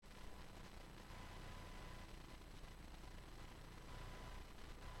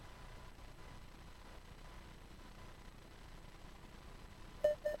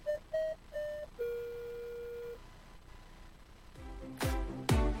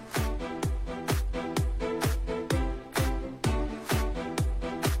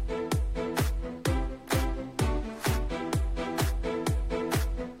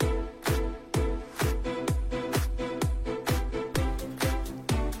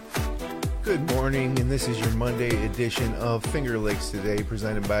Good morning, and this is your Monday edition of Finger Lakes Today,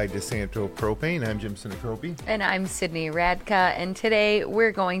 presented by DeSanto Propane. I'm Jim Sinicropi. And I'm Sydney Radka, and today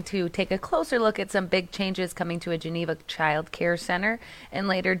we're going to take a closer look at some big changes coming to a Geneva Child Care Center, and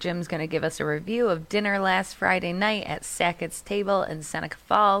later Jim's going to give us a review of dinner last Friday night at Sackett's Table in Seneca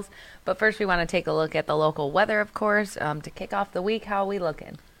Falls. But first we want to take a look at the local weather, of course, to kick off the week. How are we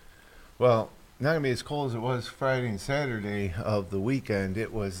looking? Well, not going to be as cold as it was Friday and Saturday of the weekend.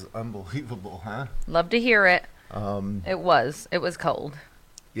 It was unbelievable, huh? Love to hear it. It was cold.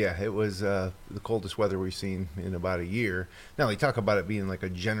 Yeah, it was the coldest weather we've seen in about a year. Now, they talk about it being like a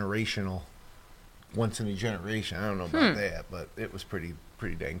generational, once in a generation. I don't know about that, but it was pretty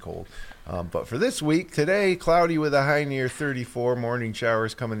dang cold. But for this week, today, cloudy with a high near 34. Morning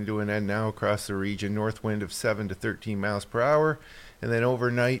showers coming to an end now across the region. North wind of 7 to 13 miles per hour. And then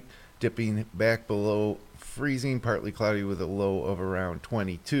overnight, dipping back below freezing, partly cloudy with a low of around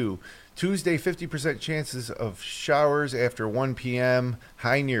 22. Tuesday, 50% chances of showers after 1 p.m.,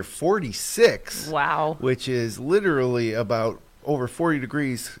 high near 46. Wow. Which is literally about over 40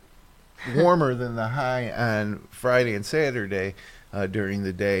 degrees warmer than the high on Friday and Saturday during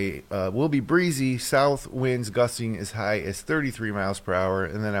the day. Will be breezy, south winds gusting as high as 33 miles per hour.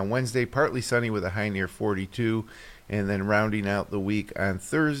 And then on Wednesday, partly sunny with a high near 42. And then rounding out the week on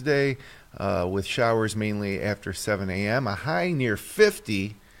Thursday with showers mainly after 7 a.m. A high near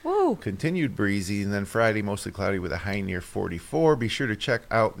 50. Woo. Continued breezy. And then Friday mostly cloudy with a high near 44. Be sure to check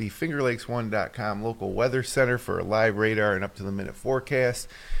out the FingerLakes1.com local weather center for a live radar and up-to-the-minute forecast.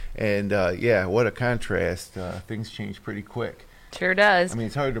 And, yeah, what a contrast. Things change pretty quick. Sure does. I mean,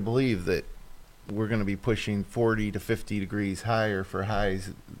 it's hard to believe that we're going to be pushing 40 to 50 degrees higher for highs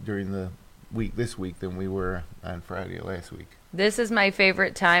during the week this week than we were on Friday last week. This is my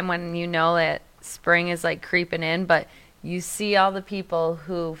favorite time when you know that spring is like creeping in, but you see all the people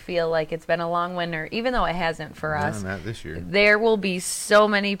who feel like it's been a long winter, even though it hasn't for us. No, not this year. There will be so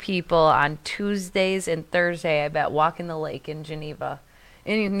many people on Tuesdays and Thursday, I bet, walking the lake in Geneva.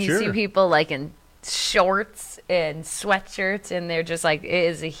 And you see people like in shorts and sweatshirts, and they're just like, it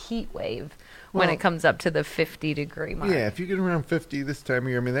is a heat wave. When it comes up to the 50-degree mark. Yeah, if you get around 50 this time of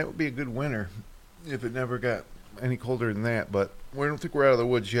year, I mean, that would be a good winter if it never got any colder than that. But we don't think we're out of the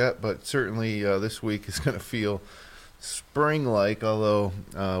woods yet, but certainly this week is going to feel spring-like, although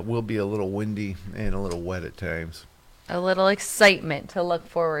will be a little windy and a little wet at times. A little excitement to look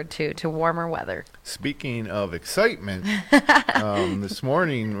forward to warmer weather. Speaking of excitement, this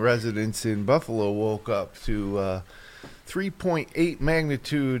morning residents in Buffalo woke up to 3.8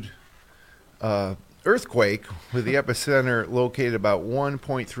 magnitude earthquake with the epicenter located about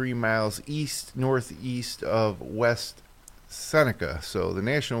 1.3 miles northeast of West Seneca. So the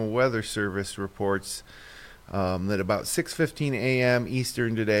National Weather Service reports that about 6:15 a.m.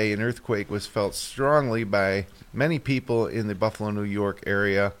 Eastern today, an earthquake was felt strongly by many people in the Buffalo, New York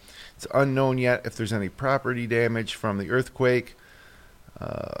area. It's unknown yet if there's any property damage from the earthquake.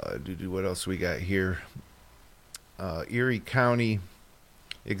 What else we got here? Erie County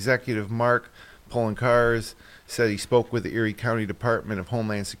Executive Mark Polencars said he spoke with the Erie County Department of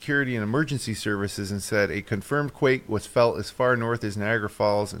Homeland Security and Emergency Services and said a confirmed quake was felt as far north as Niagara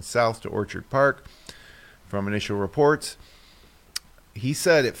Falls and south to Orchard Park. From initial reports, he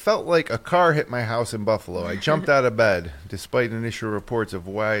said it felt like a car hit my house in Buffalo. I jumped out of bed. Despite initial reports of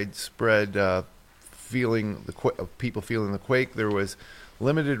widespread people feeling the quake, there was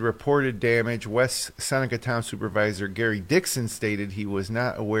limited reported damage. West Seneca Town Supervisor Gary Dixon stated he was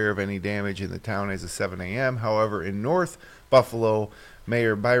not aware of any damage in the town as of 7 a.m. However, in North Buffalo,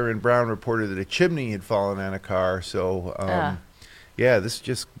 Mayor Byron Brown reported that a chimney had fallen on a car. So, yeah, this is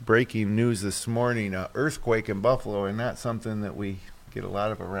just breaking news this morning. Earthquake in Buffalo, and not something that we get a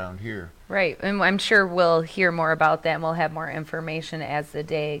lot of around here. Right, and I'm sure we'll hear more about that, and we'll have more information as the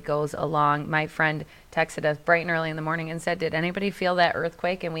day goes along. My friend texted us bright and early in the morning and said, did anybody feel that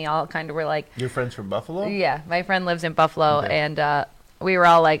earthquake? And we all kind of were like... Your friend's from Buffalo? Yeah, my friend lives in Buffalo, and we were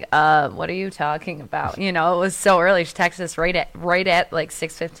all like, what are you talking about? You know, it was so early. She texted us right at like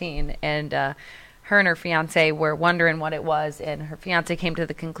 6:15, and her and her fiance were wondering what it was, and her fiance came to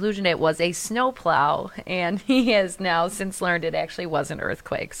the conclusion it was a snowplow, and he has now since learned it actually was an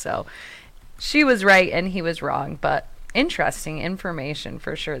earthquake. So she was right and he was wrong, but interesting information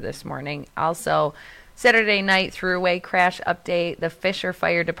for sure this morning. Also, Saturday night Thruway crash update. The Fisher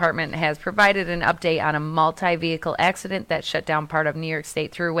Fire Department has provided an update on a multi-vehicle accident that shut down part of New York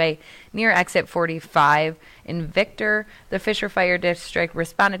State Thruway near exit 45. In Victor, the Fisher Fire District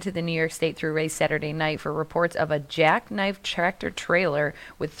responded to the New York State Thruway Saturday night for reports of a jackknife tractor-trailer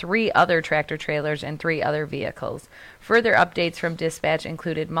with 3 other tractor-trailers and 3 other vehicles. Further updates from dispatch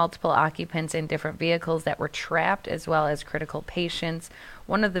included multiple occupants in different vehicles that were trapped, as well as critical patients.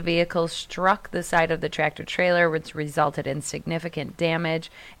 One of the vehicles struck the side of the tractor-trailer, which resulted in significant damage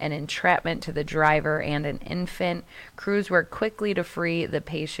and entrapment to the driver and an infant. Crews worked quickly to free the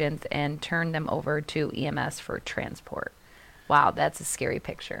patients and turn them over to EMS for transport. Wow, that's a scary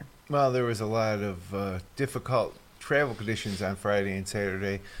picture. Well, there was a lot of difficult travel conditions on Friday and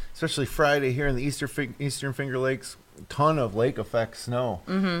Saturday, especially Friday here in the Eastern Finger Lakes. Ton of lake effect snow.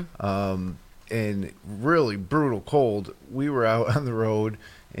 And really brutal cold. We were out on the road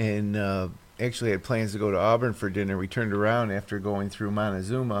and actually had plans to go to Auburn for dinner. We turned around after going through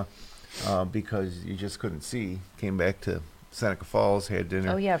Montezuma because you just couldn't see. Came back to Seneca Falls, had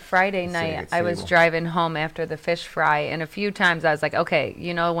dinner. Oh, yeah, Friday night I was driving home after the fish fry, and a few times I was like, okay,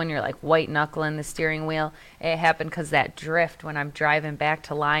 you know when you're like white-knuckling the steering wheel? It happened because that drift when I'm driving back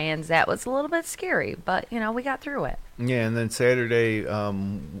to Lyons, that was a little bit scary, but, you know, we got through it. Yeah, and then Saturday,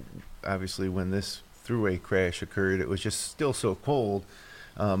 obviously when this Thruway crash occurred, it was just still so cold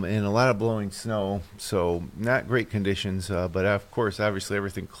and a lot of blowing snow, so not great conditions, but of course obviously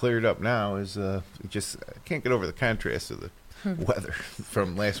everything cleared up now. Is just I can't get over the contrast of the weather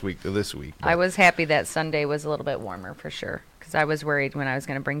from last week to this week. I was happy that Sunday was a little bit warmer for sure, because I was worried when I was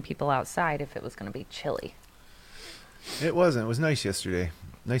going to bring people outside if it was going to be chilly. It wasn't. It was nice yesterday.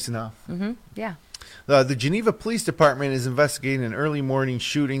 Nice enough. Yeah. The Geneva Police Department is investigating an early morning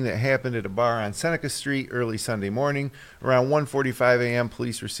shooting that happened at a bar on Seneca Street early Sunday morning. Around 1:45 a.m.,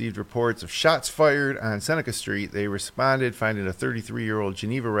 police received reports of shots fired on Seneca Street. They responded, finding a 33-year-old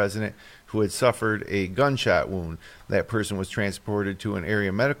Geneva resident who had suffered a gunshot wound. That person was transported to an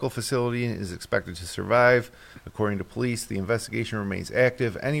area medical facility and is expected to survive. According to police, the investigation remains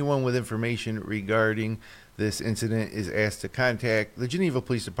active. Anyone with information regarding this incident is asked to contact the Geneva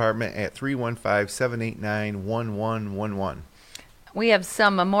Police Department at 315-789-1111. We have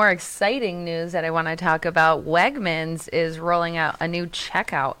some more exciting news that I want to talk about. Wegmans is rolling out a new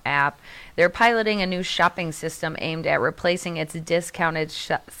checkout app. They're piloting a new shopping system aimed at replacing its discounted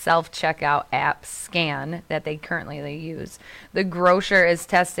self-checkout app, Scan, that they currently use. The grocer is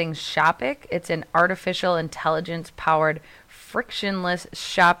testing Shopic. It's an artificial intelligence-powered frictionless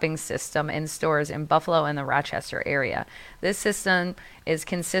shopping system in stores in Buffalo and the Rochester area. This system is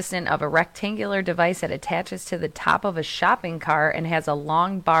consistent of a rectangular device that attaches to the top of a shopping cart and has a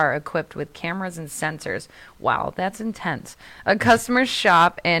long bar equipped with cameras and sensors. Wow, that's intense. A customer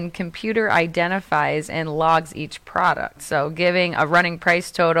shop and computer identifies and logs each product, so giving a running price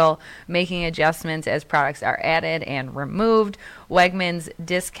total, making adjustments as products are added and removed. Wegmans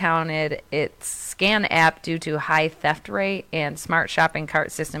discounted its Scan app due to high theft rate, and smart shopping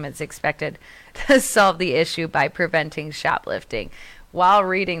cart system is expected to solve the issue by preventing shoplifting. While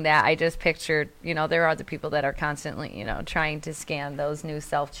reading that, I just pictured, you know, there are the people that are constantly, you know, trying to scan those new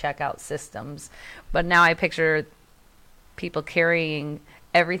self-checkout systems. But now I picture people carrying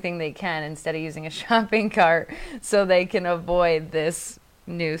everything they can instead of using a shopping cart so they can avoid this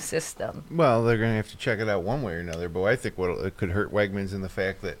new system. Well, they're going to have to check it out one way or another, but I think it could hurt Wegmans in the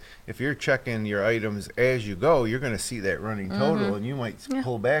fact that if you're checking your items as you go, you're going to see that running total, and you might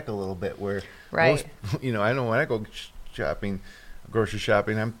pull back a little bit where most, you know, I know when I go shopping, grocery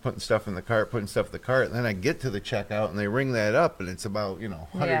shopping, I'm putting stuff in the cart, and then I get to the checkout and they ring that up and it's about, you know,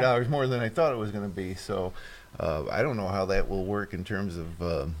 $100 more than I thought it was going to be. So I don't know how that will work in terms of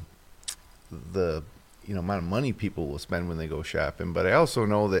the amount of money people will spend when they go shopping. But I also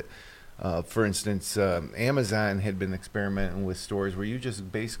know that, for instance, Amazon had been experimenting with stores where you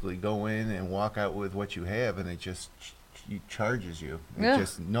just basically go in and walk out with what you have, and it just charges you. It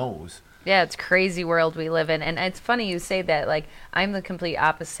just knows. Yeah, it's crazy world we live in. And it's funny you say that. Like, I'm the complete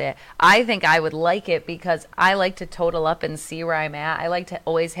opposite. I think I would like it because I like to total up and see where I'm at. I like to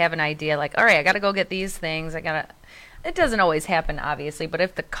always have an idea, like, all right, I got to go get these things. It doesn't always happen, obviously, but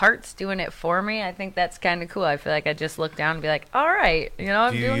if the cart's doing it for me, I think that's kind of cool. I feel like I just look down and be like, all right, you know,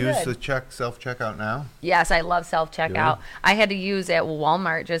 I'm doing good. Do you use the self-checkout now? Yes, I love self-checkout. I had to use at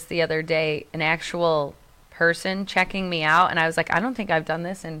Walmart just the other day an actual person checking me out, and I was like, I don't think I've done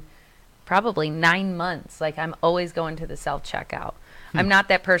this in probably 9 months. Like, I'm always going to the self-checkout. I'm not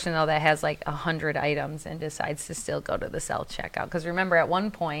that person, though, that has like 100 items and decides to still go to the self-checkout. Because remember, at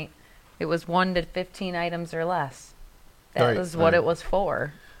one point, it was 1 to 15 items or less. That was what it was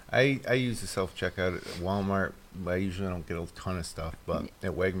for. I use the self-checkout at Walmart. I usually don't get a ton of stuff, but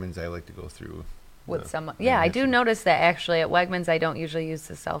at Wegmans, I like to go through with someone. Yeah, I do notice that actually at Wegmans, I don't usually use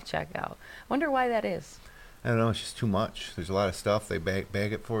the self-checkout. Wonder why that is. I don't know, it's just too much. There's a lot of stuff. They bag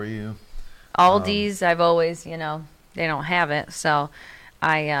it for you. Aldi's, I've always, they don't have it, so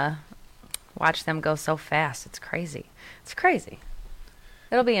I watch them go so fast. It's crazy. It's crazy.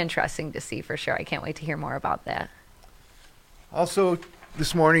 It'll be interesting to see for sure. I can't wait to hear more about that. Also,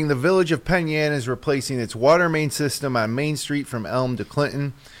 this morning, the village of Penn Yan is replacing its water main system on Main Street from Elm to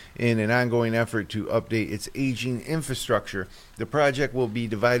Clinton in an ongoing effort to update its aging infrastructure. The project will be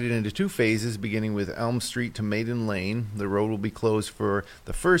divided into 2 phases, beginning with Elm Street to Maiden Lane. The road will be closed for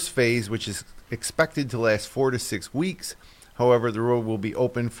the first phase, which is expected to last 4 to 6 weeks. However, the road will be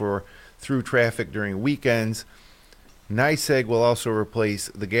open for through traffic during weekends. NYSEG will also replace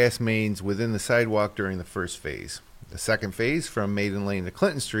the gas mains within the sidewalk during the first phase. The second phase, from Maiden Lane to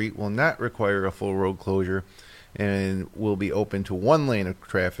Clinton Street, will not require a full road closure and will be open to 1 lane of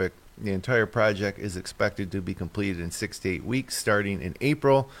traffic. The entire project is expected to be completed in 6 to 8 weeks, starting in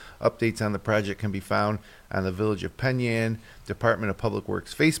April. Updates on the project can be found on the Village of Penn Yan Department of Public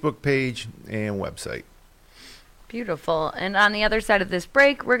Works Facebook page and website. Beautiful. And on the other side of this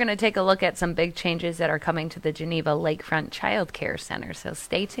break, we're going to take a look at some big changes that are coming to the Geneva Lakefront Child Care Center, so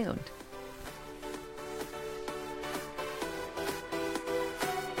stay tuned.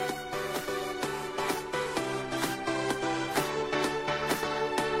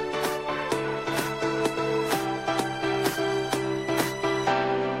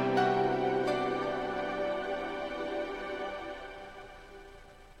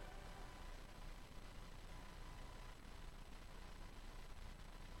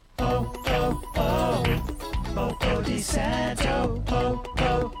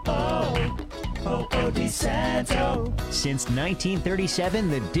 Since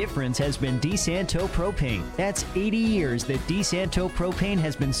 1937, the difference has been DeSanto Propane. That's 80 years that DeSanto Propane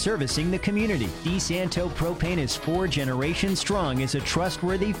has been servicing the community. DeSanto Propane is 4 generations strong as a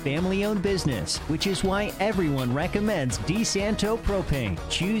trustworthy family-owned business, which is why everyone recommends DeSanto Propane.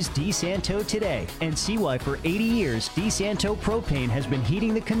 Choose DeSanto today and see why for 80 years DeSanto Propane has been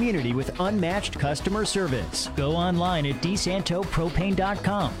heating the community with unmatched customer service. Go online at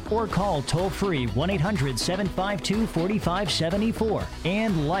DeSantoPropane.com or call toll-free 1-800-752-4574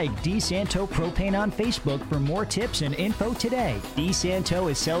 and like DeSanto Propane on Facebook for more tips and info today. DeSanto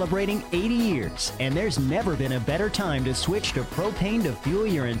is celebrating 80 years, and there's never been a better time to switch to propane to fuel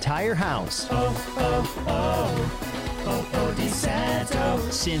your entire house. DeSanto.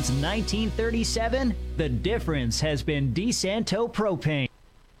 Since 1937, the difference has been DeSanto Propane.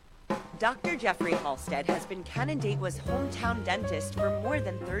 Dr. Jeffrey Halstead has been Canandaigua's hometown dentist for more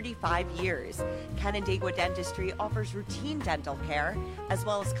than 35 years. Canandaigua Dentistry offers routine dental care, as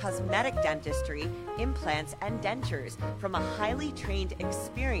well as cosmetic dentistry, implants, and dentures from a highly trained,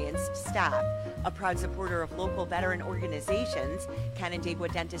 experienced staff. A proud supporter of local veteran organizations, Canandaigua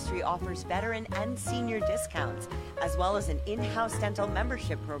Dentistry offers veteran and senior discounts, as well as an in-house dental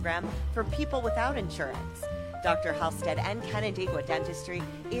membership program for people without insurance. Dr. Halstead and Canandaigua Dentistry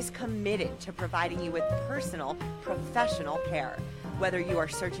is committed to providing you with personal, professional care. Whether you are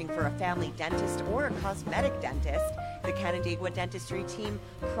searching for a family dentist or a cosmetic dentist, the Canandaigua Dentistry team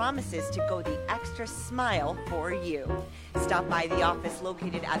promises to go the extra smile for you. Stop by the office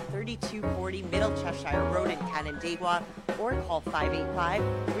located at 3240 Middle Cheshire Road in Canandaigua or call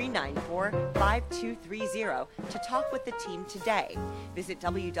 585-394-5230 to talk with the team today. Visit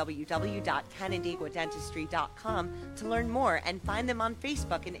www.canandaiguadentistry.com to learn more and find them on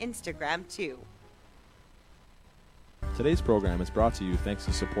Facebook and Instagram too. Today's program is brought to you thanks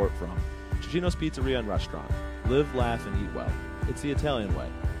to support from Cicino's Pizzeria and Restaurant. Live, laugh, and eat well. It's the Italian way.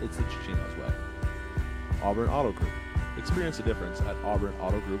 It's the Cicino's way. Auburn Auto Group. Experience the difference at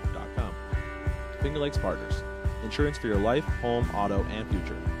auburnautogroup.com. Finger Lakes Partners. Insurance for your life, home, auto, and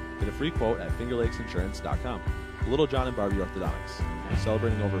future. Get a free quote at fingerlakesinsurance.com. Little John and Barbie Orthodontics.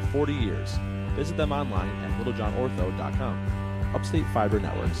 Celebrating over 40 years. Visit them online at littlejohnortho.com. Upstate Fiber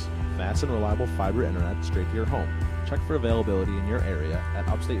Networks. Fast and reliable fiber internet straight to your home. Check for availability in your area at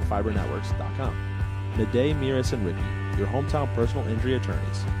upstatefibernetworks.com. Midday, Miras, and Ricky, your hometown personal injury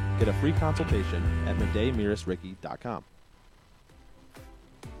attorneys. Get a free consultation at middaymirasricky.com.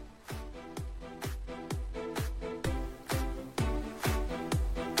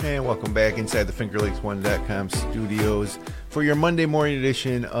 And welcome back inside the FingerLakes1.com studios for your Monday morning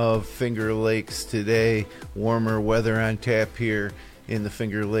edition of Finger Lakes Today. Warmer weather on tap here in the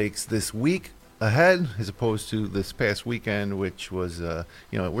Finger Lakes this week ahead, as opposed to this past weekend, which was,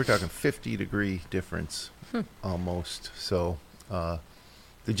 we're talking 50-degree difference almost. So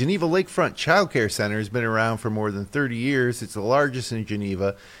The Geneva Lakefront Child Care Center has been around for more than 30 years. It's the largest in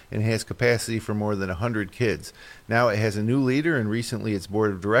Geneva and has capacity for more than 100 kids. Now it has a new leader, and recently its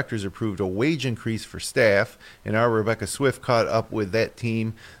board of directors approved a wage increase for staff. And our Rebecca Swift caught up with that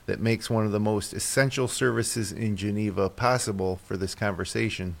team that makes one of the most essential services in Geneva possible for this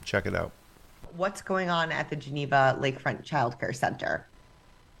conversation. Check it out. What's going on at the Geneva Lakefront Child Care Center?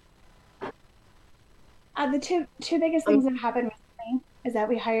 The two biggest things that happened recently is that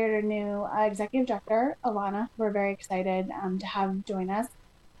we hired a new executive director, Allauna. We're very excited to have join us.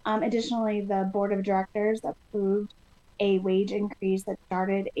 Additionally, the board of directors approved a wage increase that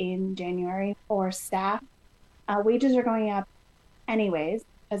started in January for staff. Wages are going up anyways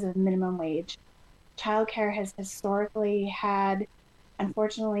because of minimum wage. Childcare has historically had,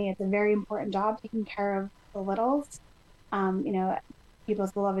 unfortunately, it's a very important job taking care of the littles,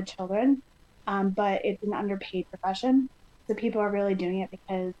 people's beloved children, but it's an underpaid profession. So people are really doing it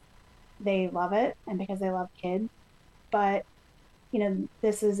because they love it and because they love kids. But,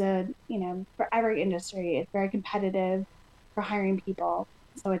 this is for every industry, it's very competitive for hiring people.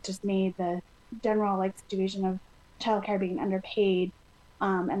 So it just made the general situation of childcare being underpaid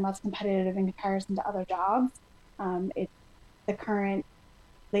and less competitive in comparison to other jobs. The current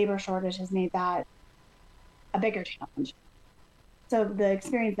labor shortage has made that a bigger challenge. So the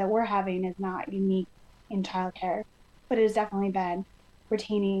experience that we're having is not unique in childcare, but it has definitely been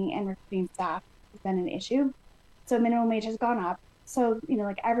retaining and recruiting staff has been an issue. So minimum wage has gone up. So,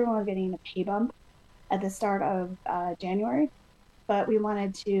 everyone was getting a pay bump at the start of January, but we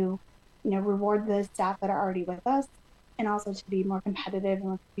wanted to, reward the staff that are already with us and also to be more competitive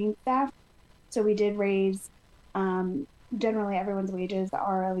in recruiting staff. So we did raise, generally everyone's wages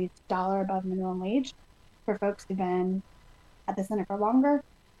are at least $1 above minimum wage for folks who've been at the center for longer,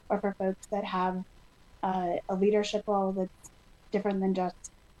 or for folks that have a leadership role that's different than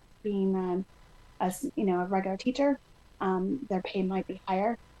just being a regular teacher. Their pay might be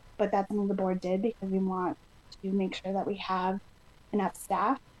higher, but that's something the board did because we want to make sure that we have enough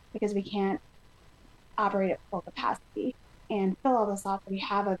staff, because we can't operate at full capacity and fill all the slots that we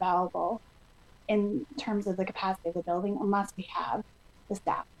have available in terms of the capacity of the building unless we have the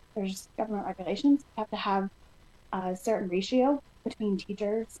staff. There's government regulations. We have to have a certain ratio between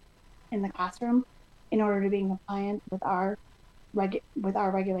teachers in the classroom in order to be in compliance with our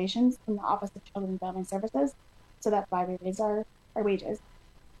regulations from the Office of Children and Family Services. So that's why we raise our wages.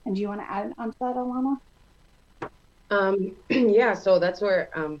 And do you want to add on to that, Allauna? Yeah, so that's where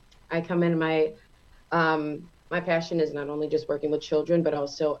I come in. My passion is not only just working with children, but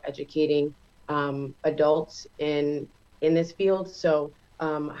also educating adults in this field. So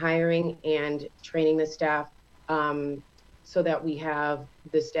hiring and training the staff so that we have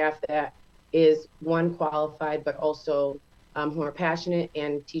the staff that is, one, qualified, but also who are passionate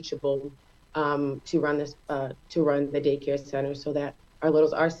and teachable to run the daycare center, so that our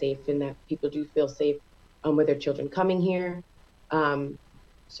littles are safe and that people do feel safe with their children coming here.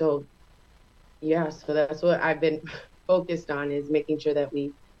 So that's what I've been focused on, is making sure that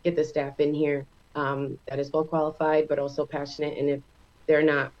we get the staff in here that is well qualified, but also passionate. And if they're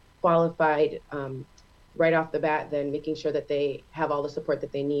not qualified right off the bat, then making sure that they have all the support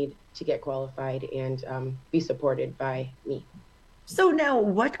that they need to get qualified and be supported by me. So now,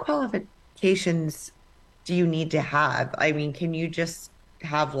 what qualifications do you need to have? I mean, can you just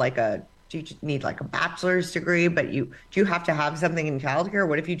have do you just need a bachelor's degree, but do you have to have something in childcare?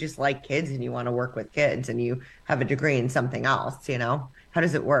 What if you just like kids and you want to work with kids and you have a degree in something else, How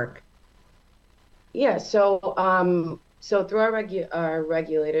does it work? Yeah, so through our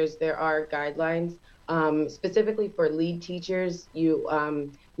regulators, there are guidelines. Specifically for lead teachers, you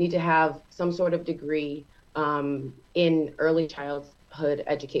need to have some sort of degree in early childhood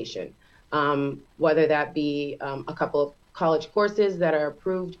education, whether that be a couple of college courses that are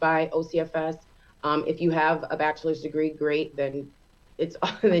approved by OCFS. If you have a bachelor's degree, great, then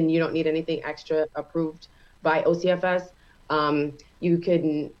then you don't need anything extra approved by OCFS. You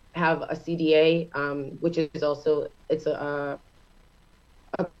can have a CDA, which is also, it's a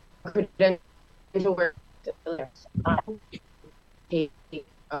credential where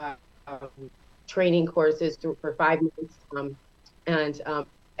training courses for 5 months, and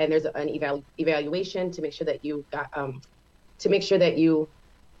there's an evaluation to make sure that you got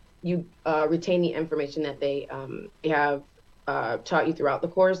you retain the information that they have taught you throughout the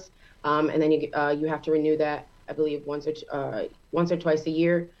course, and then you have to renew that, I believe, once or twice a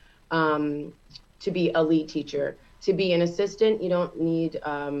year to be a lead teacher. To be an assistant, you don't need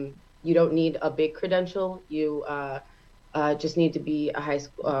a big credential. You just need to be a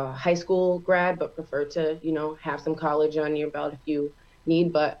high school grad, but prefer to have some college on your belt if you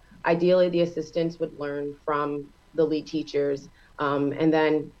need, but ideally the assistants would learn from the lead teachers. And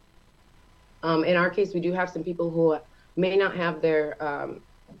then in our case, we do have some people who may not have their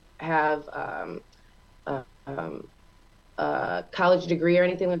college degree or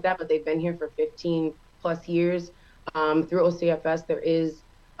anything like that, but they've been here for 15 plus years. Through OCFS, there is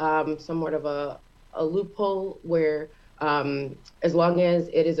somewhat of a loophole where as long as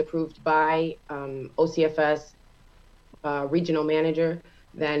it is approved by OCFS regional manager,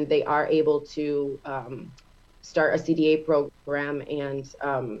 then they are able to start a CDA program and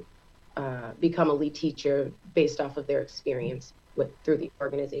become a lead teacher based off of their experience through the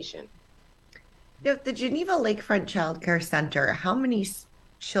organization. The Geneva Lakefront Child Care Center, how many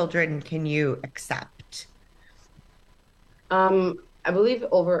children can you accept? I believe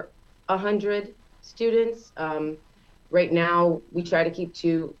over 100 students. Right now, we try to keep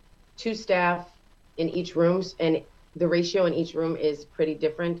two staff in each room, and the ratio in each room is pretty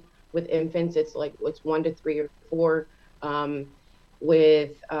different. With infants, it's 1 to 3 or 4.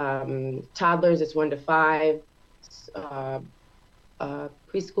 With toddlers, it's 1 to 5.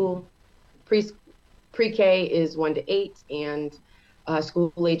 Preschool, pre-K is 1 to 8, and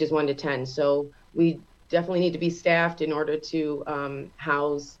school age is 1 to 10. So we definitely need to be staffed in order to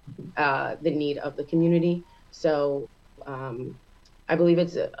house the need of the community. So I believe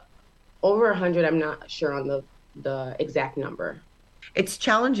it's over 100. I'm not sure on the exact number. It's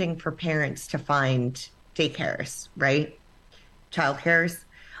challenging for parents to find daycares, right? Childcares.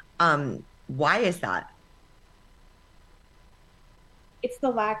 Why is that? It's the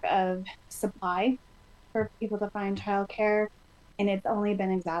lack of supply for people to find childcare, and it's only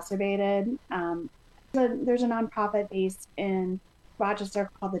been exacerbated. There's a nonprofit based in Rochester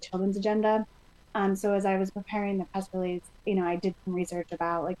called the Children's Agenda. So as I was preparing the press release, I did some research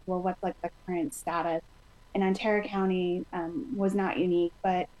about what's the current status. And Ontario County was not unique,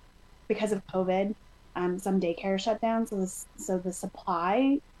 but because of COVID, some daycare shut down. So the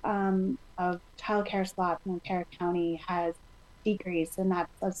supply of childcare slots in Ontario County has decreased, and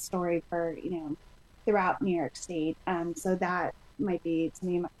that's a story for throughout New York State. So that might be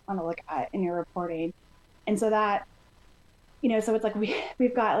something you might want to look at in your reporting. And so that, so it's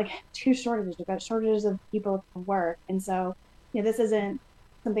we've got two shortages. We've got shortages of people to work, and so this isn't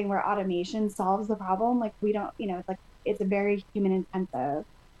something where automation solves the problem. We don't, it's a very human intensive.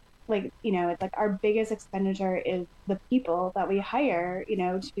 It's our biggest expenditure is the people that we hire,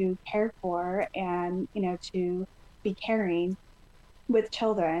 to care for and, to be caring with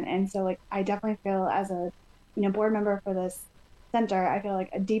children. And so I definitely feel as a, board member for this center, I feel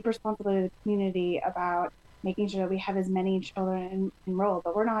a deep responsibility to the community about making sure that we have as many children enrolled,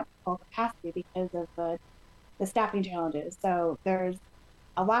 but we're not full capacity because of the staffing challenges. So there's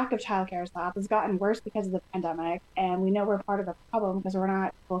a lack of childcare slots. It's gotten worse because of the pandemic, and we know we're part of the problem because we're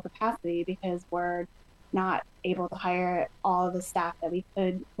not full capacity because we're not able to hire all of the staff that we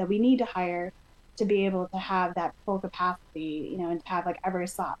need to hire to be able to have that full capacity, and to have every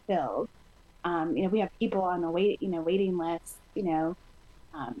slot filled. We have people on the waiting list,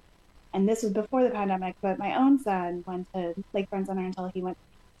 and this was before the pandemic, but my own son went to Lakefront Center until he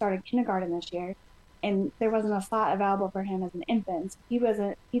started kindergarten this year. And there wasn't a slot available for him as an infant. So he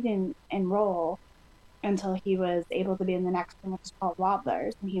didn't enroll until he was able to be in the next room, which is called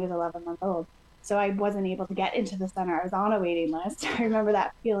Waddlers, and he was 11 months old. So I wasn't able to get into the center. I was on a waiting list. I remember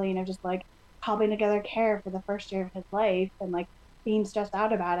that feeling of just helping together care for the first year of his life and being stressed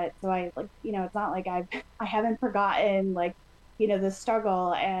out about it. So I it's not I haven't forgotten the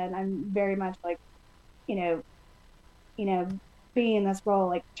struggle, and I'm very much being in this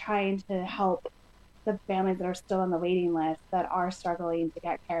role, trying to help the families that are still on the waiting list that are struggling to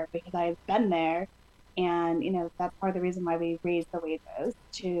get care, because I've been there, and that's part of the reason why we raised the wages.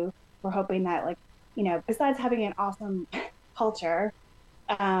 We're hoping that besides having an awesome culture,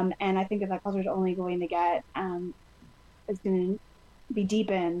 and I think that culture is only going to get is going to be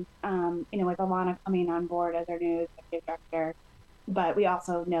deepened, with Allauna coming on board as our new executive director. But we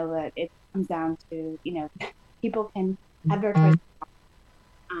also know that it comes down to people can have their choice.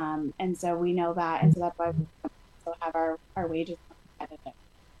 And so we know that, and so that's why we also have our wages competitive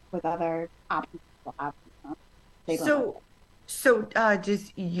with other options people have.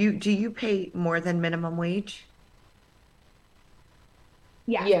 Do you pay more than minimum wage?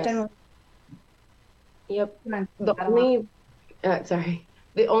 Yeah. Yes. Generally. Yep.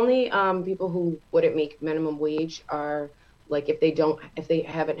 The only people who wouldn't make minimum wage are if they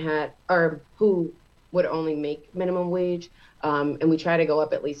haven't had, or who would only make minimum wage. And we try to go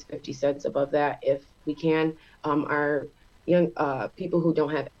up at least 50 cents above that if we can. Our young people who don't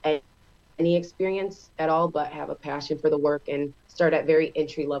have any experience at all, but have a passion for the work and start at very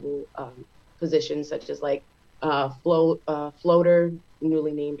entry level positions such as like floater,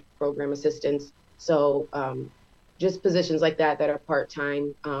 newly named program assistants. So just positions like that are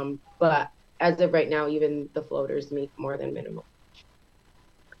part-time. But as of right now, even the floaters make more than minimum.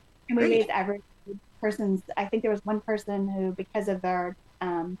 And we raised every person's, I think there was one person who, because of their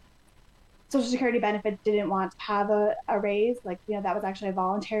Social Security benefits, didn't want to have a raise. Like, that was actually a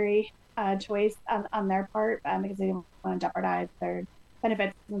voluntary choice on their part because they didn't want to jeopardize their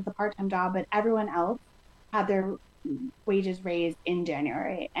benefits since it's a part-time job. But everyone else had their wages raised in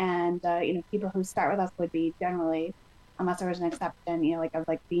January. And, people who start with us would be generally, unless there was an exception, of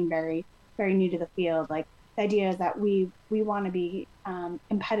being very, very new to the field. Like, the idea is that we want to be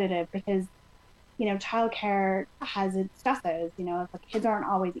competitive because, childcare has its stresses. The kids aren't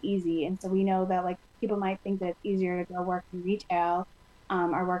always easy. And so we know that, people might think that it's easier to go work in retail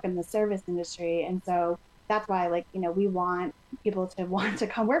or work in the service industry. And so that's why, we want people to want to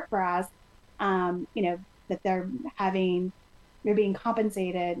come work for us, that they're being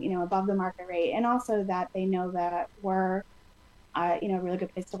compensated, above the market rate. And also that they know that we're, a really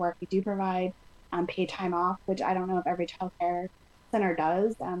good place to work. We do provide paid time off, which I don't know if every childcare center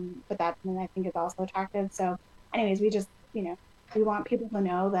does, but that's something I think is also attractive. So anyways, we just, we want people to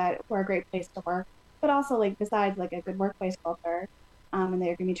know that we're a great place to work, but also besides a good workplace culture, and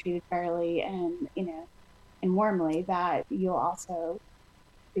they're going to be treated fairly and, and warmly, that you'll also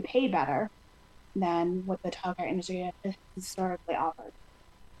be paid better than what the childcare industry has historically offered.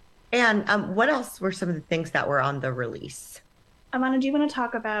 And what else were some of the things that were on the release? Allauna, do you want to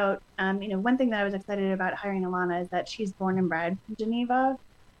talk about, one thing that I was excited about hiring Allauna is that she's born and bred in Geneva.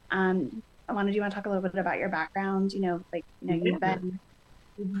 Allauna, do you want to talk a little bit about your background? You've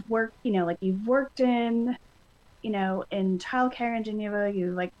worked in, in childcare in Geneva.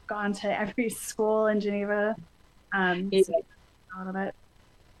 You've gone to every school in Geneva. So a little bit.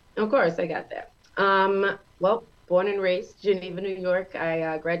 Of course, I got that. Well, born and raised Geneva, New York.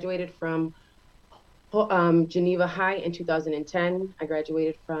 I graduated from Geneva High in 2010. I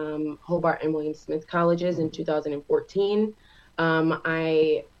graduated from Hobart and William Smith colleges in 2014.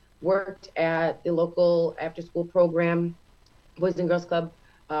 I worked at the local after-school program, Boys and Girls Club,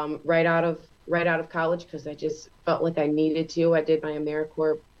 right out of college because I just felt like I needed to. I did my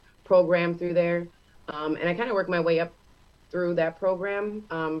AmeriCorps program through there, and I kind of worked my way up through that program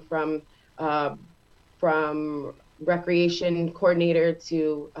from recreation coordinator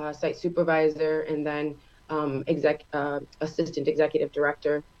to site supervisor, and then assistant executive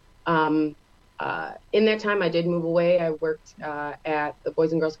director. In that time, I did move away. I worked at the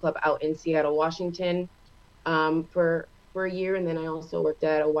Boys and Girls Club out in Seattle, Washington, for a year, and then I also worked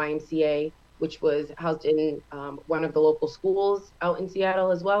at a YMCA, which was housed in one of the local schools out in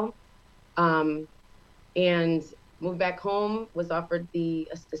Seattle as well. And moved back home, was offered the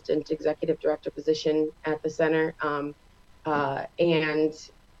assistant executive director position at the center. And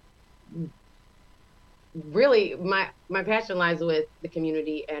really my passion lies with the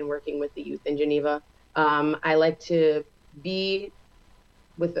community and working with the youth in Geneva. I like to be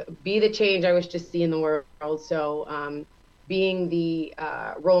the change I wish to see in the world. So being the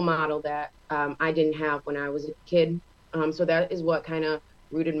role model that I didn't have when I was a kid. So that is what kind of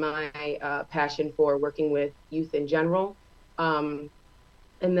rooted my passion for working with youth in general. And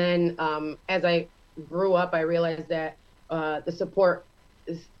then as I grew up, I realized that the support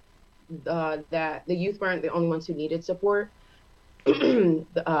is that the youth weren't the only ones who needed support.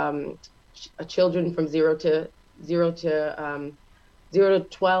 Children from 0 to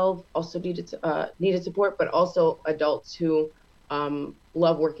 12 also needed support, but also adults who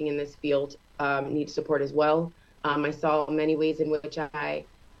love working in this field need support as well. I saw many ways in which I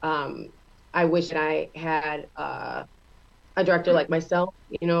wish that I had a director like myself,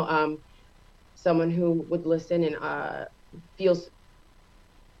 someone who would listen and feels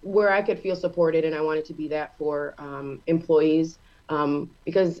where I could feel supported, and I wanted to be that for employees,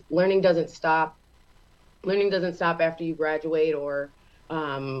 because learning doesn't stop. Learning doesn't stop after you graduate or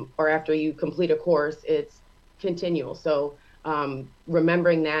after you complete a course. It's continual. So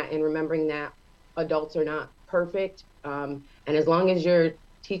remembering that adults are not perfect, and as long as you're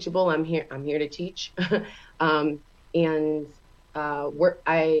teachable, I'm here to teach. I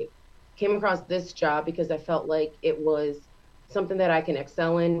came across this job because I felt like it was something that I can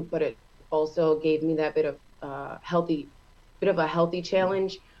excel in, but it also gave me that bit of a healthy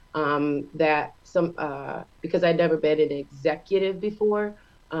challenge, because I'd never been an executive before.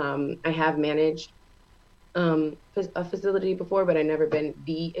 I have managed a facility before, but I'd never been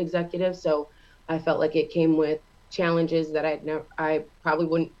the executive. So I felt like it came with challenges that I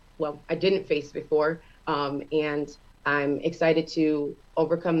probably I didn't face before. And I'm excited to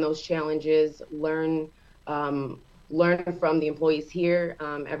overcome those challenges, learn from the employees here.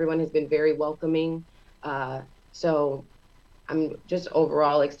 Everyone has been very welcoming. So I'm just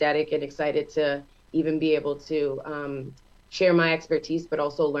overall ecstatic and excited to even be able to share my expertise, but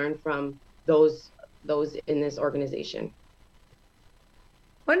also learn from those in this organization.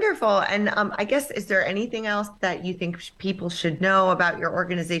 Wonderful. And I guess, is there anything else that you think people should know about your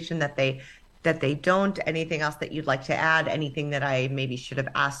organization that they don't? Anything else that you'd like to add? Anything that I maybe should have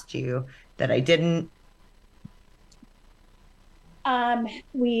asked you that I didn't?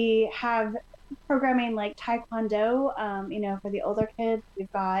 We have programming like Taekwondo, for the older kids.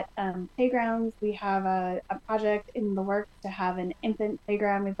 We've got playgrounds. We have a project in the works to have an infant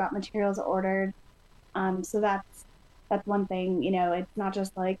playground. We've got materials ordered. So that's one thing. It's not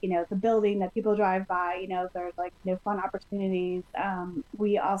just like, the building that people drive by. There's like fun opportunities.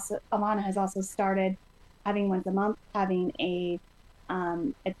 Allauna has also started having once a month, having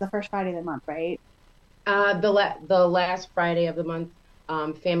it's the first Friday of the month, right? The last Friday of the month,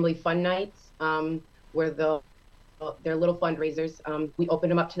 family fun nights, where they're little fundraisers. We open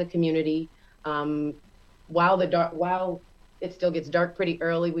them up to the community. While it still gets dark pretty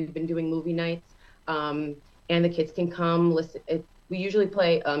early, we've been doing movie nights, and the kids can come listen. We usually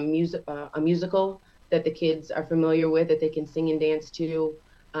play a musical that the kids are familiar with, that they can sing and dance to.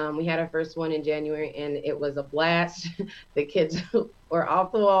 We had our first one in January, and it was a blast. The kids were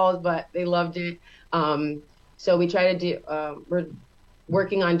off the walls, but they loved it. So we try to do, we're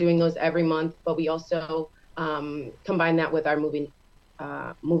working on doing those every month, but we also combine that with our moving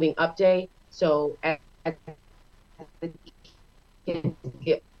up day. So as the kids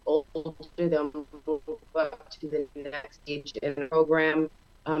get older, they'll move up to the next stage in the program.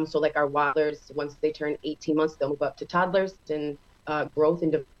 So like our Wilders, once they turn 18 months, they'll move up to toddlers and growth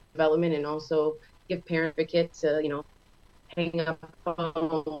and development, and also give parents a kit to, hang up on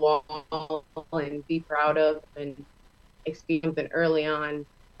the wall and be proud of and experience something early on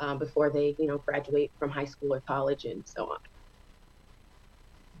before they, graduate from high school or college and so on.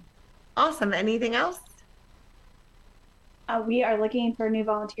 Awesome. Anything else? We are looking for new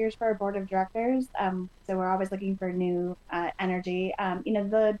volunteers for our board of directors. So we're always looking for new energy.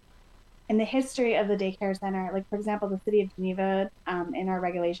 In the history of the daycare center, like for example, the city of Geneva, in our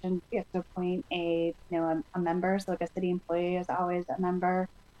regulations, we have to appoint a member. So like a city employee is always a member.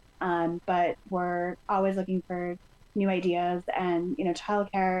 But we're always looking for new ideas, and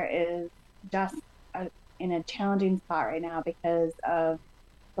childcare is just in a challenging spot right now because of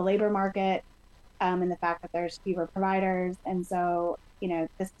the labor market, and the fact that there's fewer providers. And so,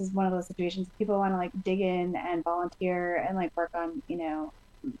 this is one of those situations people want to like dig in and volunteer and like work on,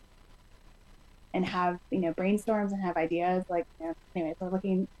 and have, brainstorms and have ideas. Like, anyways,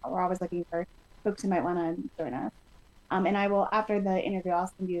 we're always looking for folks who might want to join us. And I will, after the interview,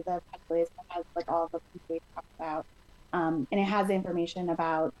 I'll send you the press release that has like all of the things we talked about. And it has information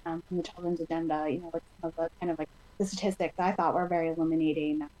about from the Children's Agenda, like some of the kind of like the statistics I thought were very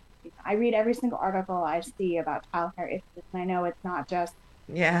illuminating. I read every single article I see about childcare issues, and I know it's not just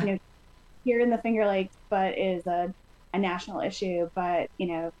here in the Finger Lakes, but is a national issue. But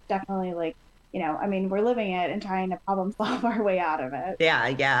definitely like we're living it and trying to problem solve our way out of it.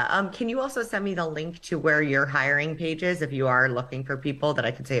 Yeah. Can you also send me the link to where your hiring page is if you are looking for people, that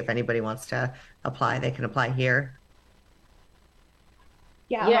I could say if anybody wants to apply, they can apply here?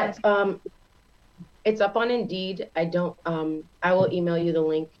 Yeah. Yes. It's up on Indeed. I will email you the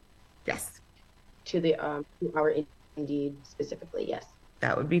link. Yes. To our Indeed specifically. Yes.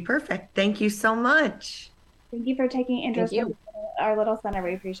 That would be perfect. Thank you so much. Thank you for taking interest in our little center.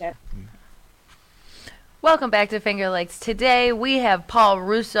 We appreciate it. Welcome back to Finger Lakes. Today we have Paul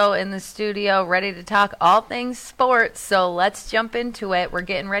Russo in the studio, ready to talk all things sports. So let's jump into it. We're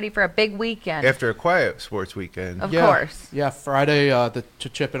getting ready for a big weekend. After a quiet sports weekend. Of course. Yeah, Friday, to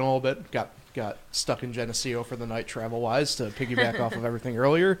chip in a little bit, got stuck in Geneseo for the night travel-wise to piggyback off of everything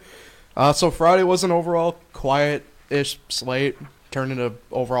earlier. So Friday was an overall quiet-ish slate, turned into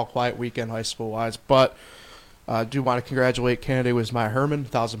overall quiet weekend high school-wise. But I do want to congratulate Canada with Maya Herman,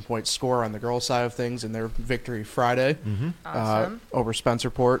 1,000-point score on the girls' side of things in their victory Friday. Mm-hmm. Awesome. Over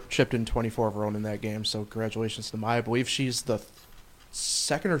Spencerport, chipped in 24 of her own in that game. So congratulations to Maya. I believe she's the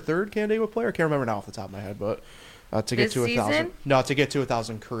second or third Canada player. I can't remember now off the top of my head, but to get to 1,000. No, to get to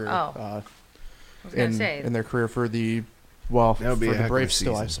 1,000 career. I was gonna say in their career for the for the Braves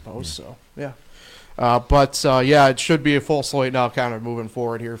still, season. I suppose. Yeah. So yeah. Yeah, it should be a full slate now, kind of moving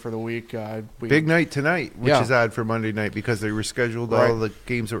forward here for the week. Big night tonight, which is odd for Monday night because they rescheduled all the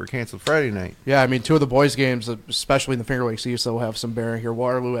games that were canceled Friday night. Yeah, I mean, two of the boys' games, especially in the Finger Lakes East, will have some bearing here.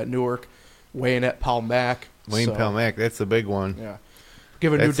 Waterloo at Newark, Wayne at Palmac. Palmac, that's the big one. Yeah.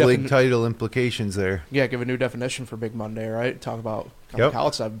 That's league title implications there. Yeah, give a new definition for Big Monday, right? Talk about on the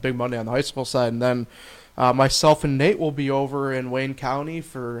college side, Big Monday on the high school side. And then myself and Nate will be over in Wayne County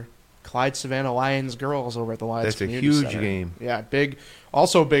for Clyde-Savannah Lions girls over at the Lions Community Center. That's a huge game. Yeah, big.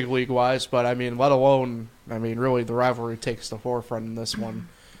 Also big league-wise, but, I mean, let alone, really the rivalry takes the forefront in this one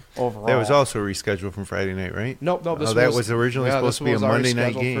overall. That was also rescheduled from Friday night, right? Nope. That was originally supposed to be a Monday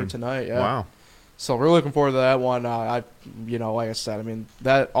night game. For tonight, yeah. Wow. So we're looking forward to that one. Like I said,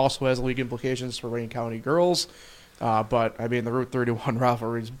 that also has league implications for Wayne County girls. But the Route 31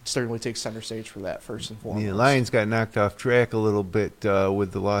 rivalry certainly takes center stage for that first and foremost. The Lions got knocked off track a little bit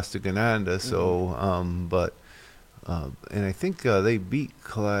with the loss to Geneva. So, and I think they beat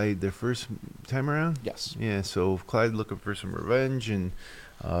Clyde their first time around. Yes. Yeah. So Clyde looking for some revenge, and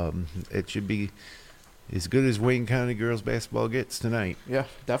it should be as good as Wayne County girls basketball gets tonight. Yeah,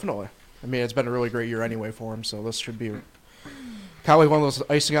 definitely. It's been a really great year anyway for him, so this should be kind of like one of those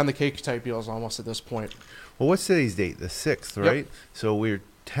icing on the cake type deals almost at this point. Well, what's today's date? The 6th, right? Yep. So we're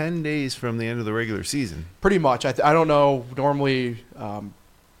 10 days from the end of the regular season. Pretty much. I don't know. Normally,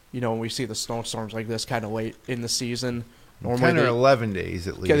 when we see the snowstorms like this kind of late in the season, normally 10 or 11 days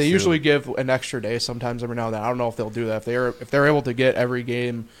at least. Yeah, they usually give an extra day sometimes every now and then. I don't know if they'll do that. If they're able to get every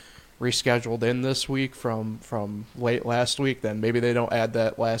game rescheduled in this week from late last week, then maybe they don't add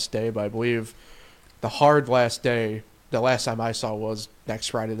that last day. But I believe the hard last day, the last time I saw was next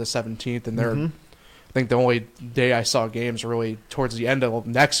Friday the 17th, and I think the only day I saw games really towards the end of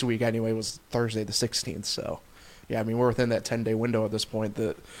next week anyway was Thursday the 16th. So, yeah, we're within that 10-day window at this point.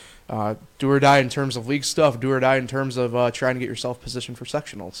 That do or die in terms of league stuff, do or die in terms of trying to get yourself positioned for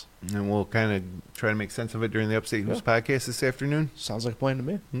sectionals. And we'll kind of try to make sense of it during the Upstate News podcast this afternoon. Sounds like a plan to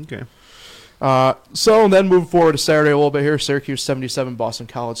me. Okay. So then moving forward to Saturday a little bit here, Syracuse 77, Boston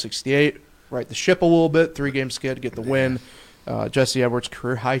College 68. Right the ship a little bit, 3-game skid to get the win. Jesse Edwards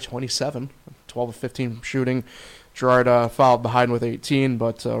career high 27, 12 of 15 shooting. Gerard fouled behind with 18,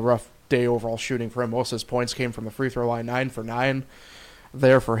 but rough day overall shooting for him. Most of his points came from the free throw line, 9 for 9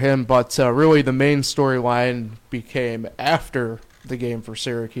 there for him. But really the main storyline became after the game for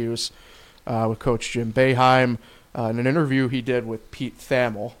Syracuse with Coach Jim Boeheim in an interview he did with Pete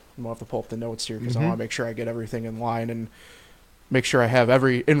Thamel. I'm going to have to pull up the notes here because I want to make sure I get everything in line and make sure I have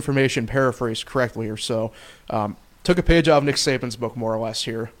every information paraphrased correctly or so. Took a page out of Nick Saban's book, more or less,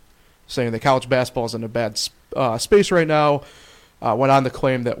 here, saying that college basketball is in a bad space right now. Went on to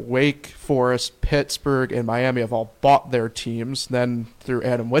claim that Wake Forest, Pittsburgh, and Miami have all bought their teams. Then threw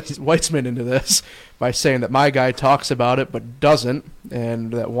Adam Weitzman into this by saying that my guy talks about it but doesn't,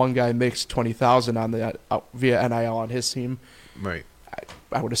 and that one guy makes $20,000 on that via NIL on his team. Right.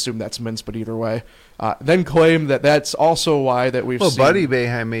 I would assume that's mince, but either way. Then claim that that's also why that we've seen... Well, Buddy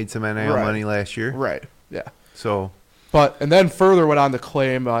Boeheim made some NIL money last year. Right, yeah. So... And then further went on to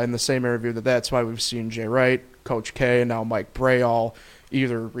claim in the same interview that that's why we've seen Jay Wright, Coach K, and now Mike Bray all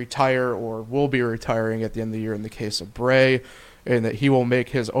either retire or will be retiring at the end of the year in the case of Bray, and that he will make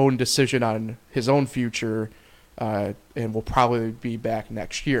his own decision on his own future and will probably be back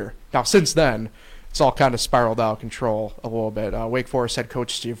next year. Now, since then, it's all kind of spiraled out of control a little bit. Wake Forest head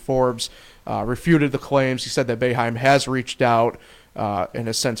coach Steve Forbes refuted the claims. He said that Boeheim has reached out and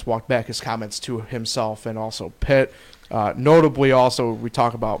has since walked back his comments to himself and also Pitt. Notably, also, we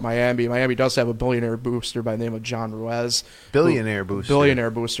talk about Miami. Miami does have a billionaire booster by the name of John Ruiz. Billionaire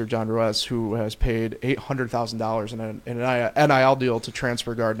booster John Ruiz, who has paid $800,000 in an NIL deal to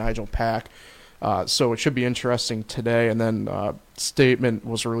transfer guard Nigel Pack. So it should be interesting today. And then statement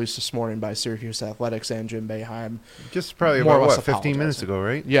was released this morning by Syracuse Athletics and Jim Boeheim. Just probably about, 15 minutes ago,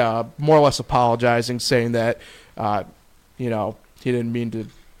 right? Yeah, more or less apologizing, saying that, he didn't mean to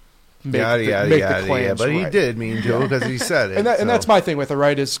make the claims. Yeah, but he did mean to because he said it. And that's my thing with it,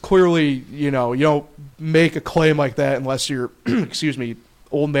 right, is clearly, you don't make a claim like that unless you're,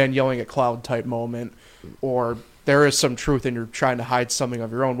 old man yelling at cloud type moment, or there is some truth and you're trying to hide something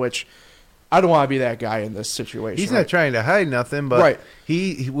of your own, which I don't want to be that guy in this situation. He's not trying to hide nothing, but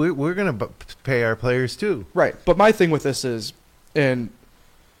we're going to pay our players too. Right. But my thing with this is, and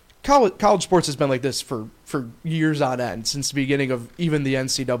college sports has been like this for years on end, since the beginning of even the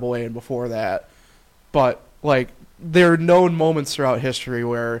NCAA and before that. But, there are known moments throughout history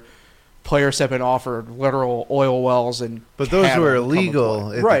where players have been offered literal oil wells and but those cattle were to come and illegal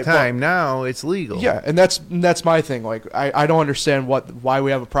play. at Right, the time. Now it's legal. Yeah, and that's my thing. Like, I don't understand why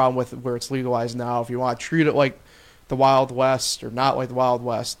we have a problem with where it's legalized now. If you want to treat it like the Wild West or not like the Wild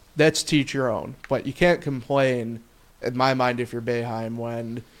West, that's to each your own. But you can't complain, in my mind, if you're Boeheim,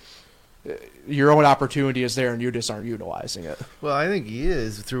 when your own opportunity is there and you just aren't utilizing it. Well, I think he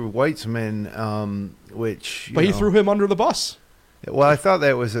is through Weitzman, which... But he threw him under the bus. Well, I thought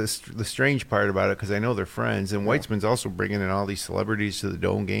that was the strange part about it, because I know they're friends, and Weitzman's also bringing in all these celebrities to the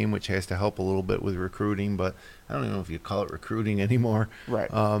Dome game, which has to help a little bit with recruiting, but I don't even know if you call it recruiting anymore.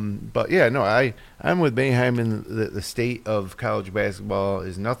 Right. But yeah, no, I'm with Boeheim in the state of college basketball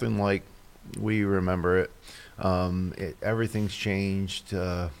is nothing like we remember it. Everything's changed.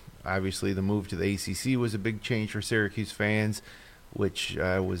 Obviously, the move to the ACC was a big change for Syracuse fans, which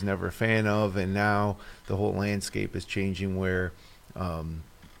I was never a fan of, and now the whole landscape is changing where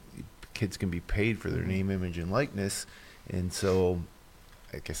kids can be paid for their name, image, and likeness. And so,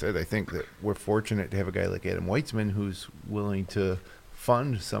 like I said, I think that we're fortunate to have a guy like Adam Weitzman who's willing to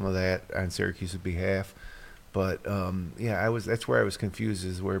fund some of that on Syracuse's behalf. But that's where I was confused,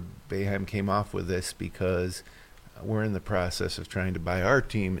 is where Boeheim came off with this, because we're in the process of trying to buy our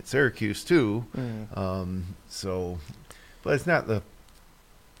team at Syracuse too. But it's not the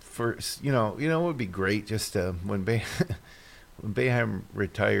first. It would be great just when Boeheim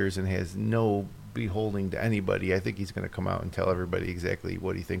retires and has no beholding to anybody. I think he's going to come out and tell everybody exactly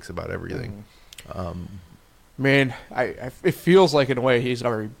what he thinks about everything. It feels like in a way he's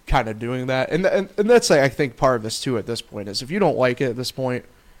already kind of doing that, and that's I think part of this too. At this point, is if you don't like it at this point,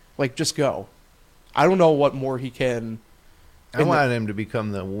 like, just go. I don't know what more he can. I want him to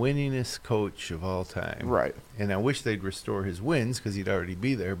become the winningest coach of all time. Right. And I wish they'd restore his wins, because he'd already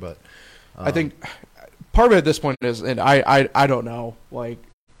be there. But I think part of it at this point is, and I don't know, like,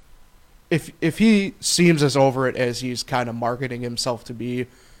 if he seems as over it as he's kind of marketing himself to be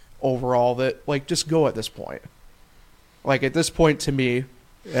overall, that, like, just go at this point. Like, at this point, to me,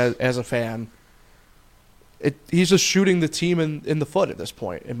 as a fan, he's just shooting the team in the foot at this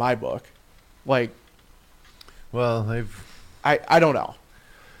point, in my book. Like, well, I don't know.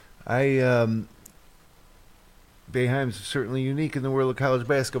 Boeheim's certainly unique in the world of college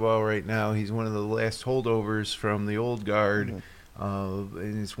basketball right now. He's one of the last holdovers from the old guard,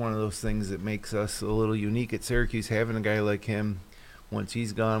 and it's one of those things that makes us a little unique at Syracuse, having a guy like him. Once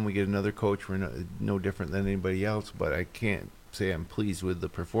he's gone, we get another coach. We're no different than anybody else, but I can't say I'm pleased with the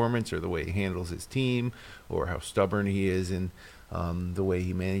performance or the way he handles his team or how stubborn he is in the way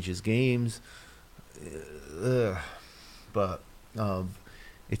he manages games. But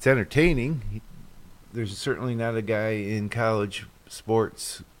it's entertaining. There's certainly not a guy in college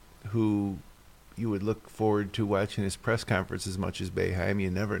sports who you would look forward to watching his press conference as much as Boeheim. You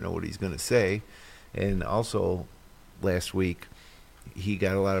never know what he's going to say. And also, last week, he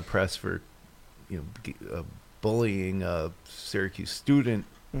got a lot of press for bullying a Syracuse student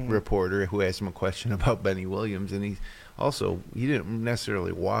reporter who asked him a question about Benny Williams, and he didn't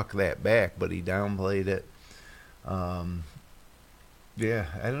necessarily walk that back, but he downplayed it. I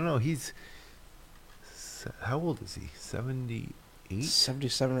don't know. He's how old is he? 78?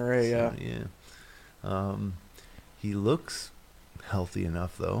 77 or 8, yeah. Yeah. He looks healthy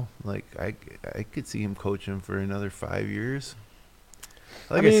enough, though. Like, I could see him coaching for another 5 years.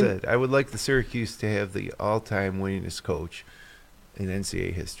 Like I said, I would like the Syracuse to have the all-time winningest coach in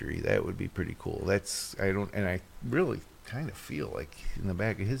NCAA history. That would be pretty cool. I really kind of feel like in the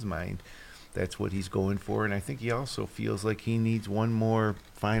back of his mind, that's what he's going for. And I think he also feels like he needs one more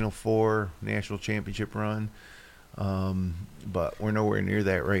Final Four national championship run. But we're nowhere near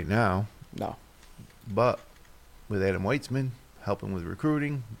that right now. No. But with Adam Weitzman helping with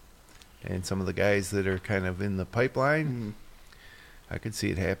recruiting and some of the guys that are kind of in the pipeline, I could see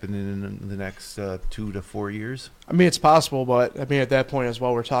it happening in the next 2 to 4 years. I mean, it's possible, but I mean, at that point as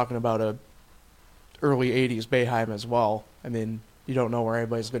well, we're talking about a early 80s Boeheim as well. I mean, you don't know where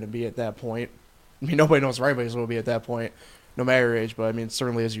anybody's going to be at that point. I mean, nobody knows where anybody's going to be at that point, no matter your age. But I mean,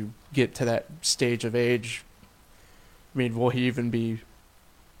 certainly as you get to that stage of age, I mean, will he even be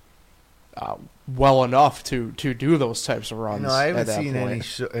well enough to do those types of runs? I haven't seen point?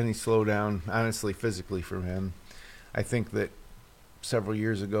 any slowdown, honestly, physically from him. I think that several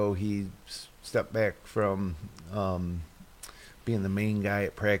years ago he stepped back from being the main guy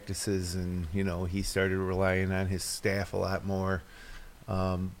at practices, and he started relying on his staff a lot more.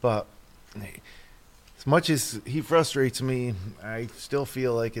 But as much as he frustrates me, I still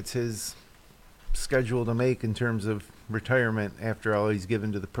feel like it's his schedule to make in terms of retirement after all he's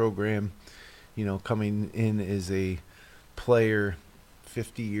given to the program. Coming in as a player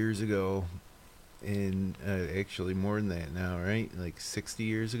 50 years ago, and actually more than that now, right? Like 60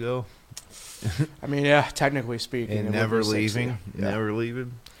 years ago. I mean, yeah, technically speaking. And never leaving. Never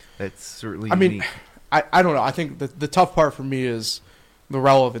leaving. That's certainly unique. I don't know. I think the tough part for me is the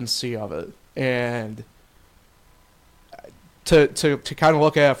relevancy of it. And to kind of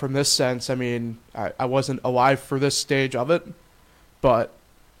look at it from this sense, I mean, I wasn't alive for this stage of it. But,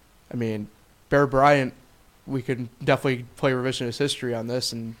 I mean, Bear Bryant, we could definitely play revisionist history on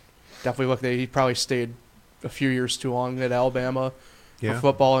this and definitely look that he probably stayed a few years too long at Alabama for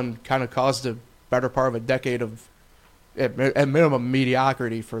football and kind of caused a better part of a decade of, at minimum,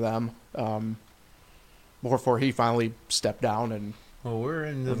 mediocrity for them before he finally stepped down. And well, we're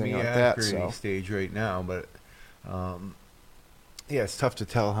in the mediocrity stage right now, but it's tough to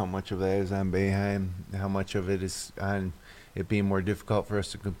tell how much of that is on Boeheim, how much of it is on it being more difficult for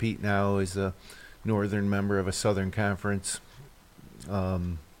us to compete now as a northern member of a southern conference.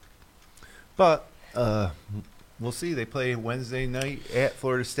 But we'll see. They play Wednesday night at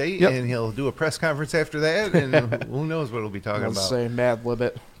Florida State, and he'll do a press conference after that, and who knows what he'll be talking about. Say Mad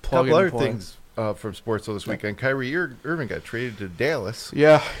Libet. A couple other things from sports this weekend. Kyrie Irving got traded to Dallas.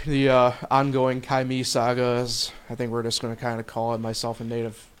 Yeah, the ongoing Kyrie saga is, I think we're just going to kind of call it, myself and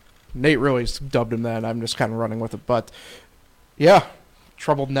Nate really dubbed him that. I'm just kind of running with it. But, yeah,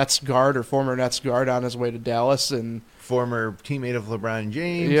 troubled Nets guard or former Nets guard on his way to Dallas. And former teammate of LeBron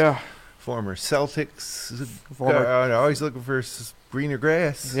James. Yeah. Former Celtics guard, always looking for greener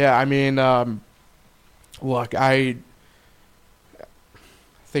grass. Yeah, I mean, look, I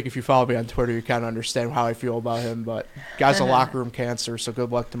think if you follow me on Twitter, you kind of understand how I feel about him. But guy's a locker room cancer, so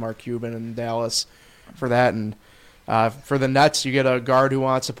good luck to Mark Cuban in Dallas for that. And for the Nets, you get a guard who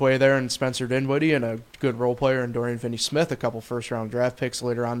wants to play there in Spencer Dinwiddie and a good role player in Dorian Finney-Smith, a couple first-round draft picks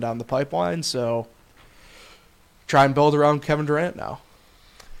later on down the pipeline. So try and build around Kevin Durant now.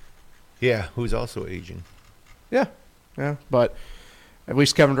 Yeah, who's also aging. Yeah, but at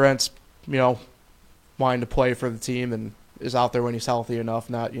least Kevin Durant's, wanting to play for the team and is out there when he's healthy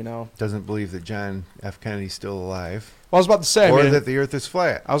enough, not, Doesn't believe that John F. Kennedy's still alive. Well, I was about to say. Or that the earth is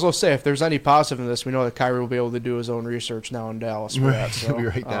flat. I was going to say, if there's any positive in this, we know that Kyrie will be able to do his own research now in Dallas for that. So, he'll be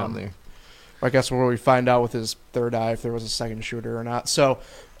right down there. I guess where we find out with his third eye if there was a second shooter or not. So,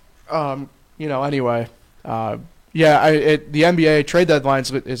 anyway, the NBA trade deadline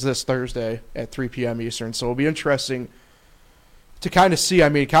is this Thursday at 3 p.m. Eastern, so it'll be interesting to kind of see,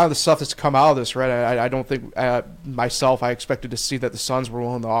 kind of the stuff that's come out of this, right? I don't think, myself, I expected to see that the Suns were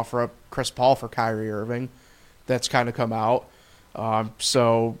willing to offer up Chris Paul for Kyrie Irving. That's kind of come out.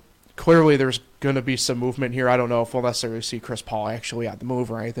 So clearly there's going to be some movement here. I don't know if we'll necessarily see Chris Paul actually on the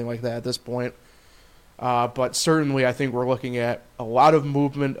move or anything like that at this point. But certainly I think we're looking at a lot of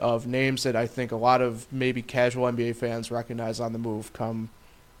movement of names that I think a lot of maybe casual NBA fans recognize on the move come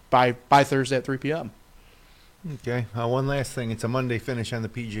by Thursday at 3 p.m. Okay. One last thing. It's a Monday finish on the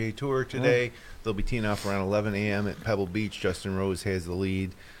PGA Tour today. They'll be teeing off around 11 a.m. at Pebble Beach. Justin Rose has the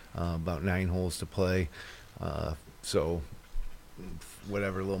lead, about 9 holes to play. So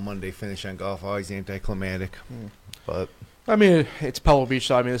whatever, little Monday finish on golf, always anticlimactic. But it's Pebble Beach,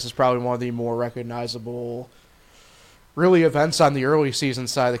 so this is probably one of the more recognizable really events on the early season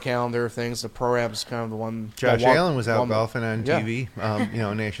side of the calendar of things. The Pro-Am's kind of the one. Josh Allen was out golfing on TV,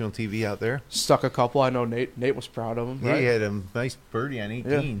 national TV out there. Stuck a couple. I know Nate was proud of him. Yeah, right? He had a nice birdie on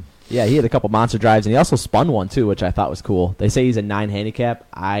 18. Yeah, he had a couple monster drives, and he also spun one, too, which I thought was cool. They say he's a 9 handicap.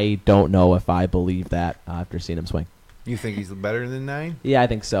 I don't know if I believe that after seeing him swing. You think he's better than 9? Yeah, I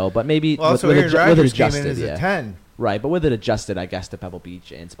think so, but maybe with it adjusted. Came in as a 10. Right, but with it adjusted, I guess, to Pebble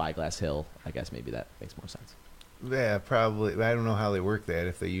Beach and Spyglass Hill, I guess maybe that makes more sense. Yeah, probably. I don't know how they work that,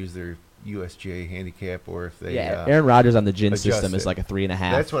 if they use their USGA handicap or if they Aaron Rodgers on the GIN system is like a 3.5.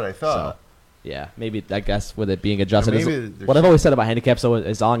 That's what I thought. So, yeah, maybe, I guess, with it being adjusted. What I've always said about handicaps, so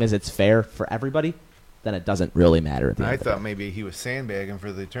as long as it's fair for everybody, then it doesn't really matter at the end. I thought maybe he was sandbagging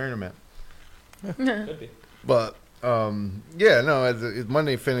for the tournament. Could be. But,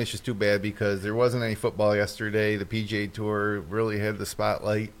 Monday finish is too bad because there wasn't any football yesterday. The PGA Tour really had the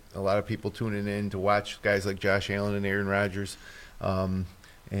spotlight. A lot of people tuning in to watch guys like Josh Allen and Aaron Rodgers and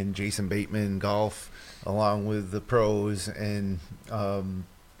Jason Bateman golf along with the pros and,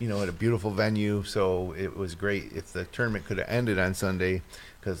 at a beautiful venue. So it was great if the tournament could have ended on Sunday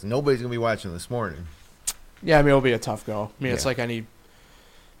because nobody's going to be watching this morning. Yeah, it'll be a tough go. It's like any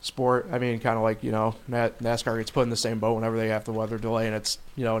sport. Kind of like, NASCAR gets put in the same boat whenever they have the weather delay, and it's,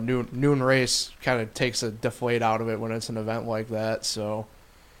 noon race kind of takes a deflate out of it when it's an event like that. So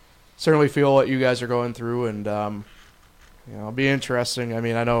certainly feel what you guys are going through, and It'll be interesting. I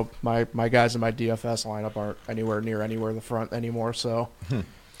mean, I know my guys in my DFS lineup aren't anywhere near the front anymore, so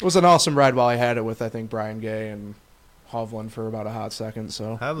it was an awesome ride while I had it with, I think, Brian Gay and Hovland for about a hot second.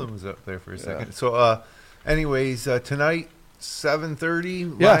 So Hovland was up there for a second. So, anyways, tonight,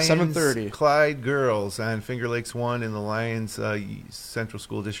 7:30. Yeah, Lions, 7:30. Clyde girls on Finger Lakes 1 in the Lions Central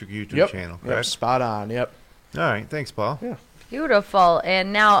School District YouTube channel, correct? Yep, spot on, yep. All right, thanks, Paul. Yeah. Beautiful.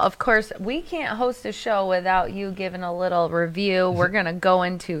 And now, of course, we can't host a show without you giving a little review. We're going to go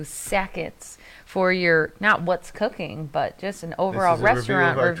into Sackett's for your, not what's cooking, but just an overall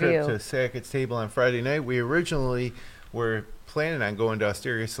restaurant review. Trip to Sackett's Table on Friday night. We originally were planning on going to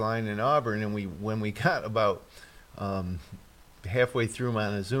Asterius Line in Auburn, and when we got about halfway through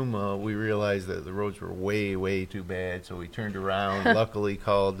Montezuma, we realized that the roads were way, way too bad, so we turned around. Luckily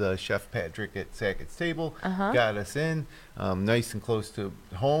called Chef Patrick at Sackett's Table, got us in, nice and close to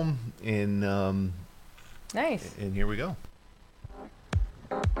home, and nice. And here we go.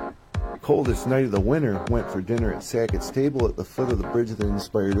 Coldest night of the winter, went for dinner at Sackett's Table at the foot of the bridge that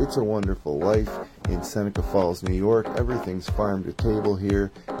inspired It's a Wonderful Life in Seneca Falls, New York. Everything's farm to table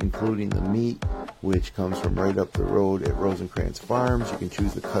here, including the meat, which comes from right up the road at Rosencrantz Farms. You can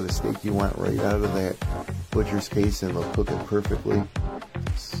choose the cut of steak you want right out of that butcher's case, and they'll cook it perfectly.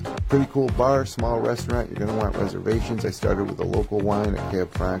 It's a pretty cool bar, small restaurant. You're going to want reservations. I started with a local wine, a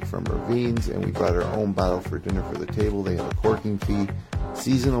Cab Franc from Ravines, and we brought our own bottle for dinner for the table. They have a corking fee.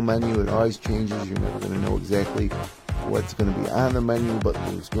 Seasonal menu, it always changes. You're never going to know exactly what's going to be on the menu, but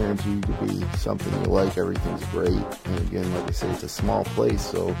there's guaranteed to be something you like. Everything's great. And again, like I say, it's a small place,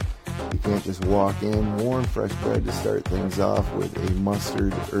 so you can't just walk in. Warm, fresh bread to start things off with a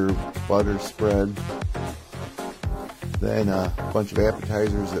mustard herb butter spread. Then a bunch of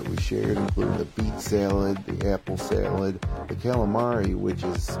appetizers that we shared, including the beet salad, the apple salad, the calamari, which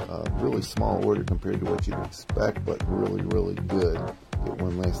is a really small order compared to what you'd expect, but really, really good. Get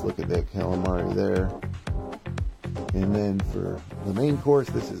one last look at that calamari there. And then for the main course,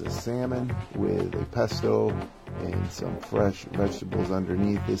 this is a salmon with a pesto and some fresh vegetables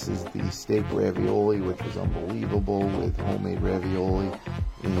underneath. This is the steak ravioli, which was unbelievable, with homemade ravioli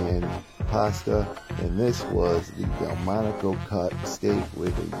and pasta. And this was the Delmonico cut steak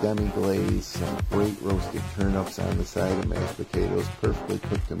with a demi-glaze, some great roasted turnips on the side, and mashed potatoes, perfectly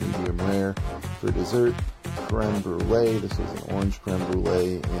cooked to medium rare. For dessert, creme brulee. This was an orange creme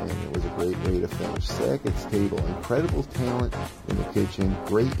brulee, and it was a great way to finish. Sackett's Table, incredible talent in the kitchen,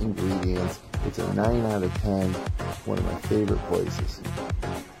 great ingredients. It's a 9 out of 10, one of my favorite places.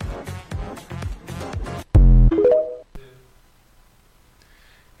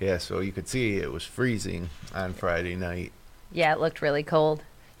 Yeah, so you could see it was freezing on Friday night. Yeah, it looked really cold.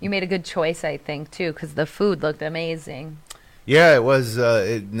 You made a good choice, I think, too, because the food looked amazing. Yeah, it was.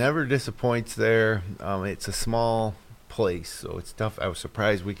 It never disappoints there. It's a small place, so it's tough. I was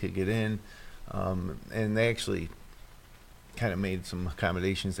surprised we could get in, and they actually kind of made some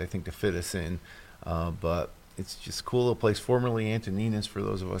accommodations, I think, to fit us in. But it's just a cool little place. Formerly Antonina's for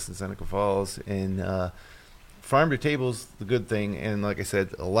those of us in Seneca Falls, and farm to table's the good thing. And like I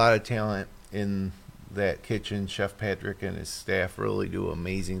said, a lot of talent in that kitchen. Chef Patrick and his staff really do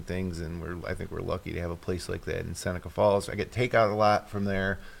amazing things, and I think we're lucky to have a place like that in Seneca Falls. I get takeout a lot from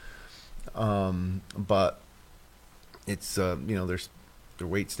there, but it's there's their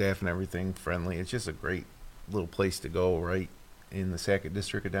wait staff and everything friendly. It's just a great little place to go right in the Sackett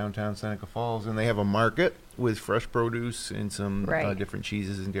district of downtown Seneca Falls, and they have a market with fresh produce and some different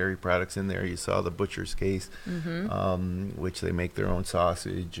cheeses and dairy products in there. You saw the butcher's case, which they make their own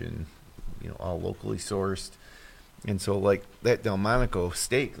sausage and all locally sourced. And so like that Delmonico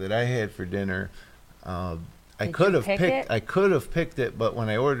steak that I had for dinner, I could have picked it, but when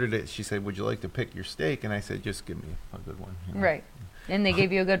I ordered it, she said, "Would you like to pick your steak?" And I said, "Just give me a good one." Right. And they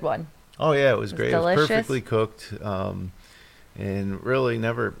gave you a good one. Oh yeah, it was great. Delicious. It was perfectly cooked. And really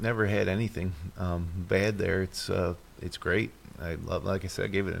never had anything bad there. It's great. Like I said, I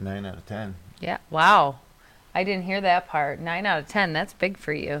gave it a 9 out of 10. Yeah. Wow. I didn't hear that part. 9 out of 10. That's big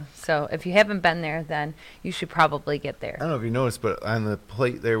for you. So if you haven't been there, then you should probably get there. I don't know if you noticed, but on the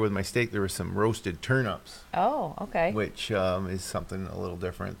plate there with my steak, there was some roasted turnips. Oh, okay. Which is something a little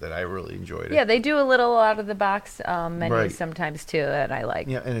different that I really enjoyed. Yeah, they do a little out of the box menu sometimes too that I like.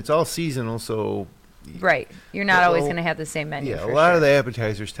 Yeah, and it's all seasonal, so. Right. You're not always going to have the same menu. Yeah, a lot of the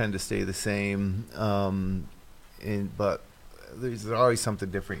appetizers tend to stay the same, but there's always something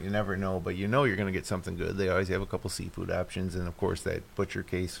different. You never know, but you're going to get something good. They always have a couple seafood options, and of course that butcher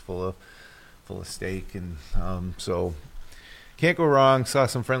case full of steak, and so can't go wrong. Saw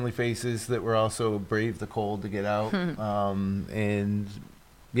some friendly faces that were also brave the cold to get out, and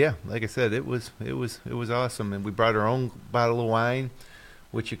yeah, like I said, it was awesome, and we brought our own bottle of wine,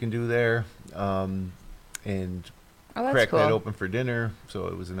 which you can do there, and cracked that open for dinner. So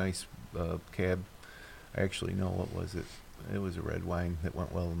it was a nice cab. I actually know what was it. It was a red wine that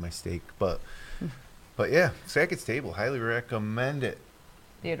went well with my steak, but yeah, Sackett's Table, highly recommend it.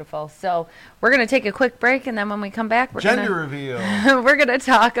 Beautiful. So we're going to take a quick break, and then when we come back, we're reveal. We're going to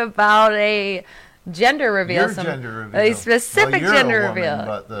talk about a gender reveal. Your gender reveal. A specific you're gender a woman,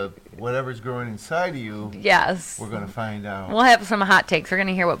 reveal. But whatever's growing inside of you, yes, we're going to find out. We'll have some hot takes. We're going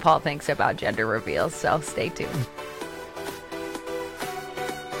to hear what Paul thinks about gender reveals, so stay tuned.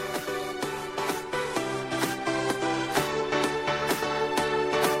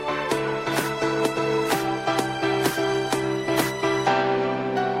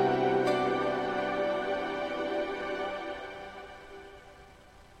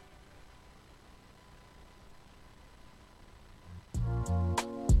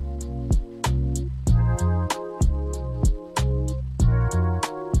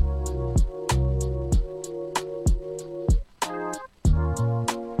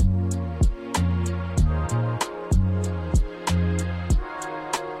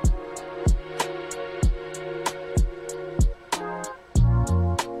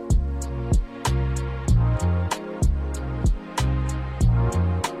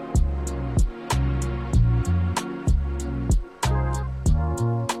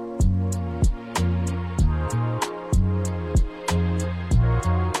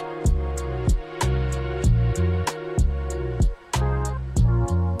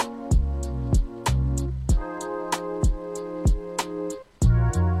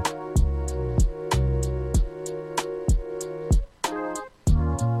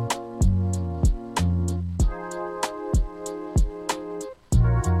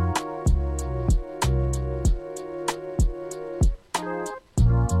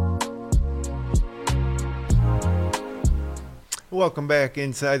 Welcome back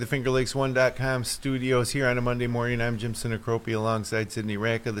inside the FingerLakes1.com studios here on a Monday morning. I'm Jim Sinicropi alongside Sydney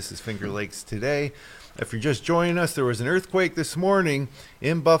Radka. This is Finger Lakes Today. If you're just joining us, there was an earthquake this morning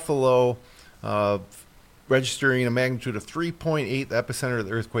in Buffalo, registering a magnitude of 3.8. The epicenter of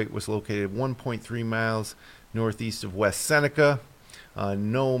the earthquake was located 1.3 miles northeast of West Seneca.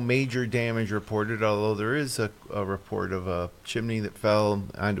 No major damage reported, although there is a report of a chimney that fell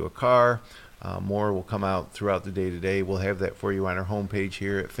onto a car. More will come out throughout the day today. We'll have that for you on our homepage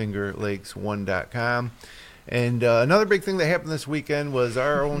here at fingerlakes1.com. And another big thing that happened this weekend was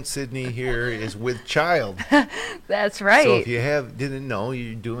our own Sydney here is with child. That's right. So if you didn't know,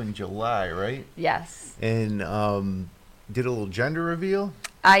 you're doing July, right? Yes. And did a little gender reveal?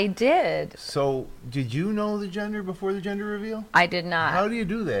 I did. So did you know the gender before the gender reveal? I did not. How do you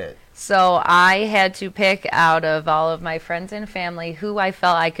do that? So I had to pick out of all of my friends and family who I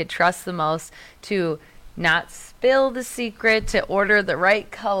felt I could trust the most to not spill the secret, to order the right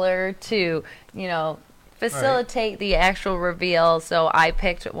color, to, facilitate the actual reveal. So I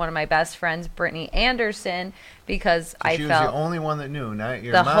picked one of my best friends, Brittany Anderson, because I felt... She was the only one that knew, not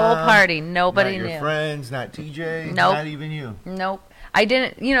your mom. The whole party. Nobody knew. Not your friends, not TJ, nope. Not even you. Nope. I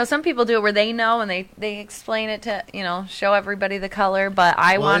didn't, some people do it where they know and they explain it to, show everybody the color, but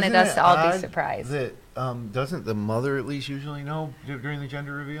I wanted us to all be surprised. That, doesn't the mother at least usually know during the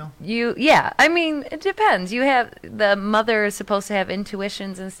gender reveal? Yeah. I mean, it depends. The mother is supposed to have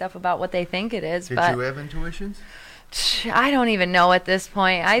intuitions and stuff about what they think it is. Did you have intuitions? I don't even know at this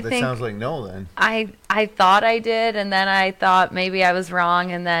point. That sounds like no then. I thought I did, and then I thought maybe I was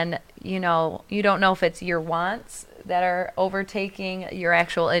wrong, and then, you don't know if it's your wants that are overtaking your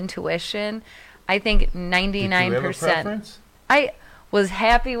actual intuition. I think 99%. Did you have a preference? I was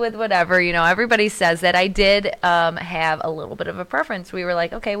happy with whatever. Everybody says that. I did have a little bit of a preference. We were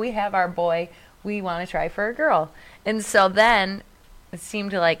like, okay, we have our boy. We want to try for a girl. And so then it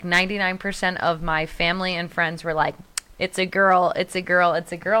seemed like 99% of my family and friends were like, it's a girl, it's a girl,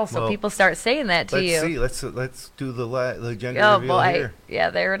 it's a girl. So people start saying that to you. Let's see. Let's do the gender reveal here. Yeah,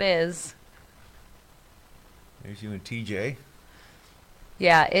 there it is. There's you and TJ.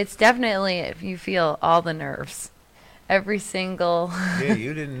 Yeah, it's definitely, if you feel all the nerves. Every single... Yeah,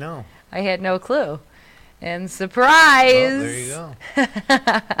 you didn't know. I had no clue. And surprise! There you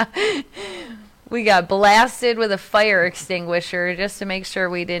go. We got blasted with a fire extinguisher just to make sure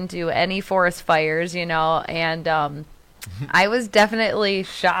we didn't do any forest fires, and I was definitely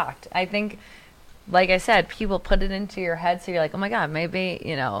shocked. I think, like I said, people put it into your head, so you're like, oh my God, maybe,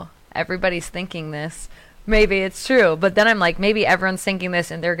 everybody's thinking this. maybe it's true. But then I'm like, maybe everyone's thinking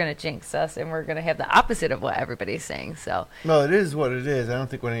this and they're going to jinx us and we're going to have the opposite of what everybody's saying. So, well, it is what it is. I don't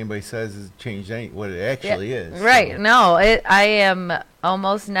think what anybody says has changed what it actually is. Right. So. No, I am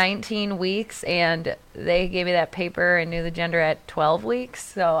almost 19 weeks and they gave me that paper and knew the gender at 12 weeks.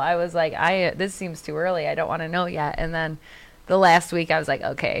 So I was like, this seems too early. I don't want to know yet. And then the last week I was like,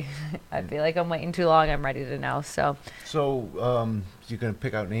 okay, I feel like I'm waiting too long. I'm ready to know. So you're going to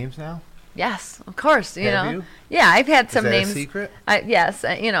pick out names now? Yes, of course. You Have know, you? yeah, I've had some Is that names. a secret? Yes,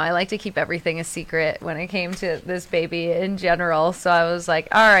 I like to keep everything a secret when it came to this baby in general. So I was like,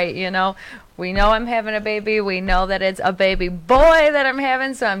 all right, we know I'm having a baby. We know that it's a baby boy that I'm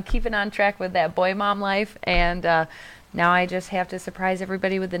having. So I'm keeping on track with that boy mom life. And now I just have to surprise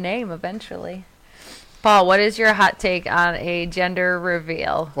everybody with the name eventually. Paul, what is your hot take on a gender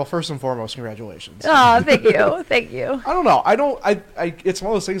reveal? Well, first and foremost, congratulations. Oh, thank you. Thank you. I don't know. It's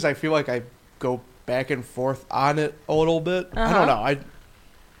one of those things I feel like I go back and forth on it a little bit. I don't know.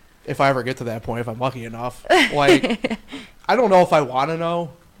 If I ever get to that point, if I'm lucky enough, like, I don't know if I want to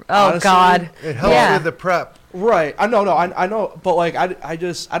know. Oh, honestly. God. It helps with the prep. Right. I know, but like, I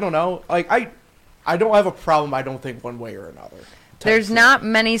don't know. Like, I don't have a problem, I don't think, one way or another. There's not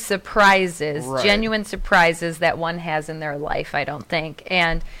many surprises, Right. genuine surprises that one has in their life, I don't think.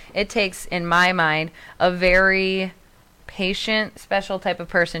 And it takes, in my mind, a very patient, special type of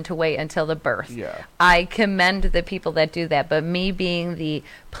person to wait until the birth. Yeah. I commend the people that do that, but me being the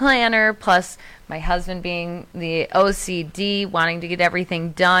planner, plus my husband being the OCD, wanting to get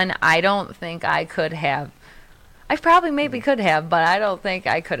everything done, I don't think I could have. I probably maybe could have, but I don't think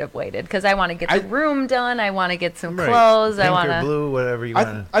I could have waited because I want to get the room done. I want to get some clothes. Pink I want or to blue, whatever you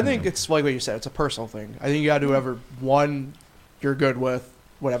want. I think it's like what you said. It's a personal thing. I think you got to do whatever one you're good with,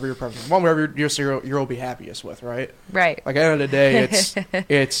 whatever your preference. One whatever you'll be happiest with, right? Right. Like at the end of the day,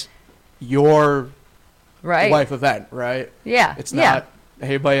 it's your right life event, right? Yeah. It's not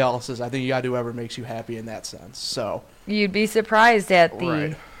anybody else's. I think you got to do whatever makes you happy in that sense. So you'd be surprised at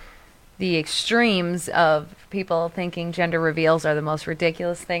Right. the extremes of people thinking gender reveals are the most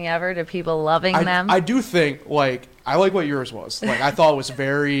ridiculous thing ever to people loving them. I do think, like, I like what yours was. Like, I thought it was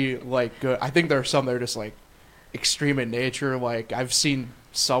very, like, good. I think there are some that are just, like, extreme in nature. Like, I've seen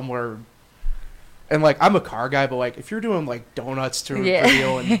somewhere, and, like, I'm a car guy, but, like, if you're doing, like, donuts to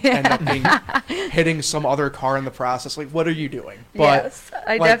reveal and end up hitting some other car in the process, like, what are you doing? But, yes,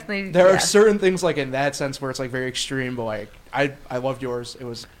 I like, definitely. There are certain things, like, in that sense where it's, like, very extreme, but, like, I loved yours. It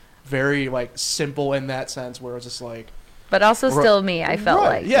was very, like, simple in that sense where it was just, like... But also still me, I felt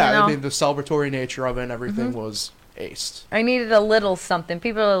like. Yeah, I mean, the celebratory nature of it and everything was aced. I needed a little something.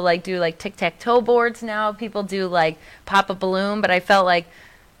 People, like, do, like, tic-tac-toe boards now. People do, like, pop a balloon. But I felt like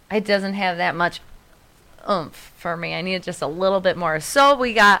it doesn't have that much oomph for me. I needed just a little bit more. So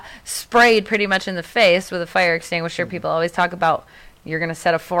we got sprayed pretty much in the face with a fire extinguisher. People always talk about, you're going to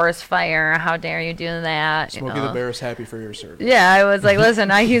set a forest fire. How dare you do that? Smokey the Bear is happy for your service. Yeah, I was like,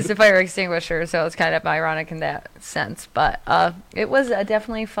 listen, I used a fire extinguisher, so it's kind of ironic in that sense. But it was a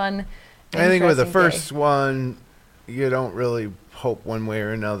definitely fun. I think with the interesting first day. one, you don't really hope one way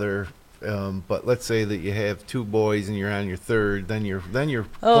or another. But let's say that you have two boys and you're on your third, then you're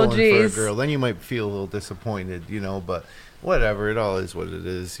pulling for a girl. Then you might feel a little disappointed, but whatever. It all is what it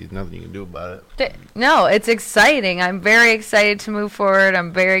is. There's nothing you can do about it. No, it's exciting. I'm very excited to move forward.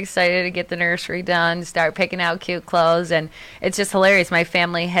 I'm very excited to get the nursery done, start picking out cute clothes, and it's just hilarious. My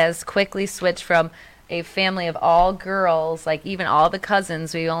family has quickly switched from a family of all girls, like even all the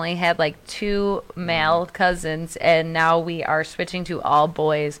cousins. We only had like 2 male cousins, and now we are switching to all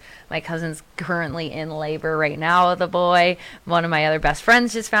boys. My cousin's currently in labor right now with a boy. One of my other best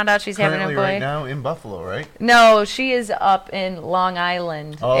friends just found out she's having a boy. Right now in Buffalo, right? No, she is up in Long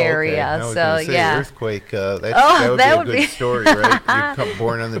Island area. Okay. So yeah, earthquake. That would be a good story, right? You're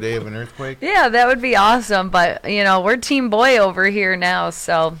born on the day of an earthquake. Yeah, that would be awesome. But we're team boy over here now,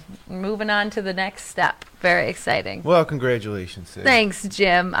 so moving on to the next step. Very exciting. Well, congratulations, Sid. Thanks,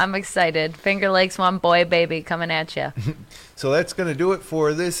 Jim. I'm excited. Finger Lakes one boy baby coming at you. So that's going to do it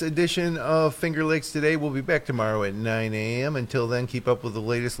for this edition of Finger Lakes Today. We'll be back tomorrow at 9 a.m. Until then, keep up with the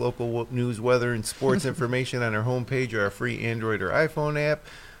latest local news, weather, and sports information on our homepage or our free Android or iPhone app.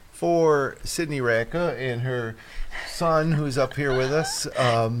 For Sydney Radka and her son, who's up here with us,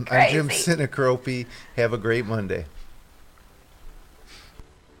 I'm Jim Sinicropi. Have a great Monday.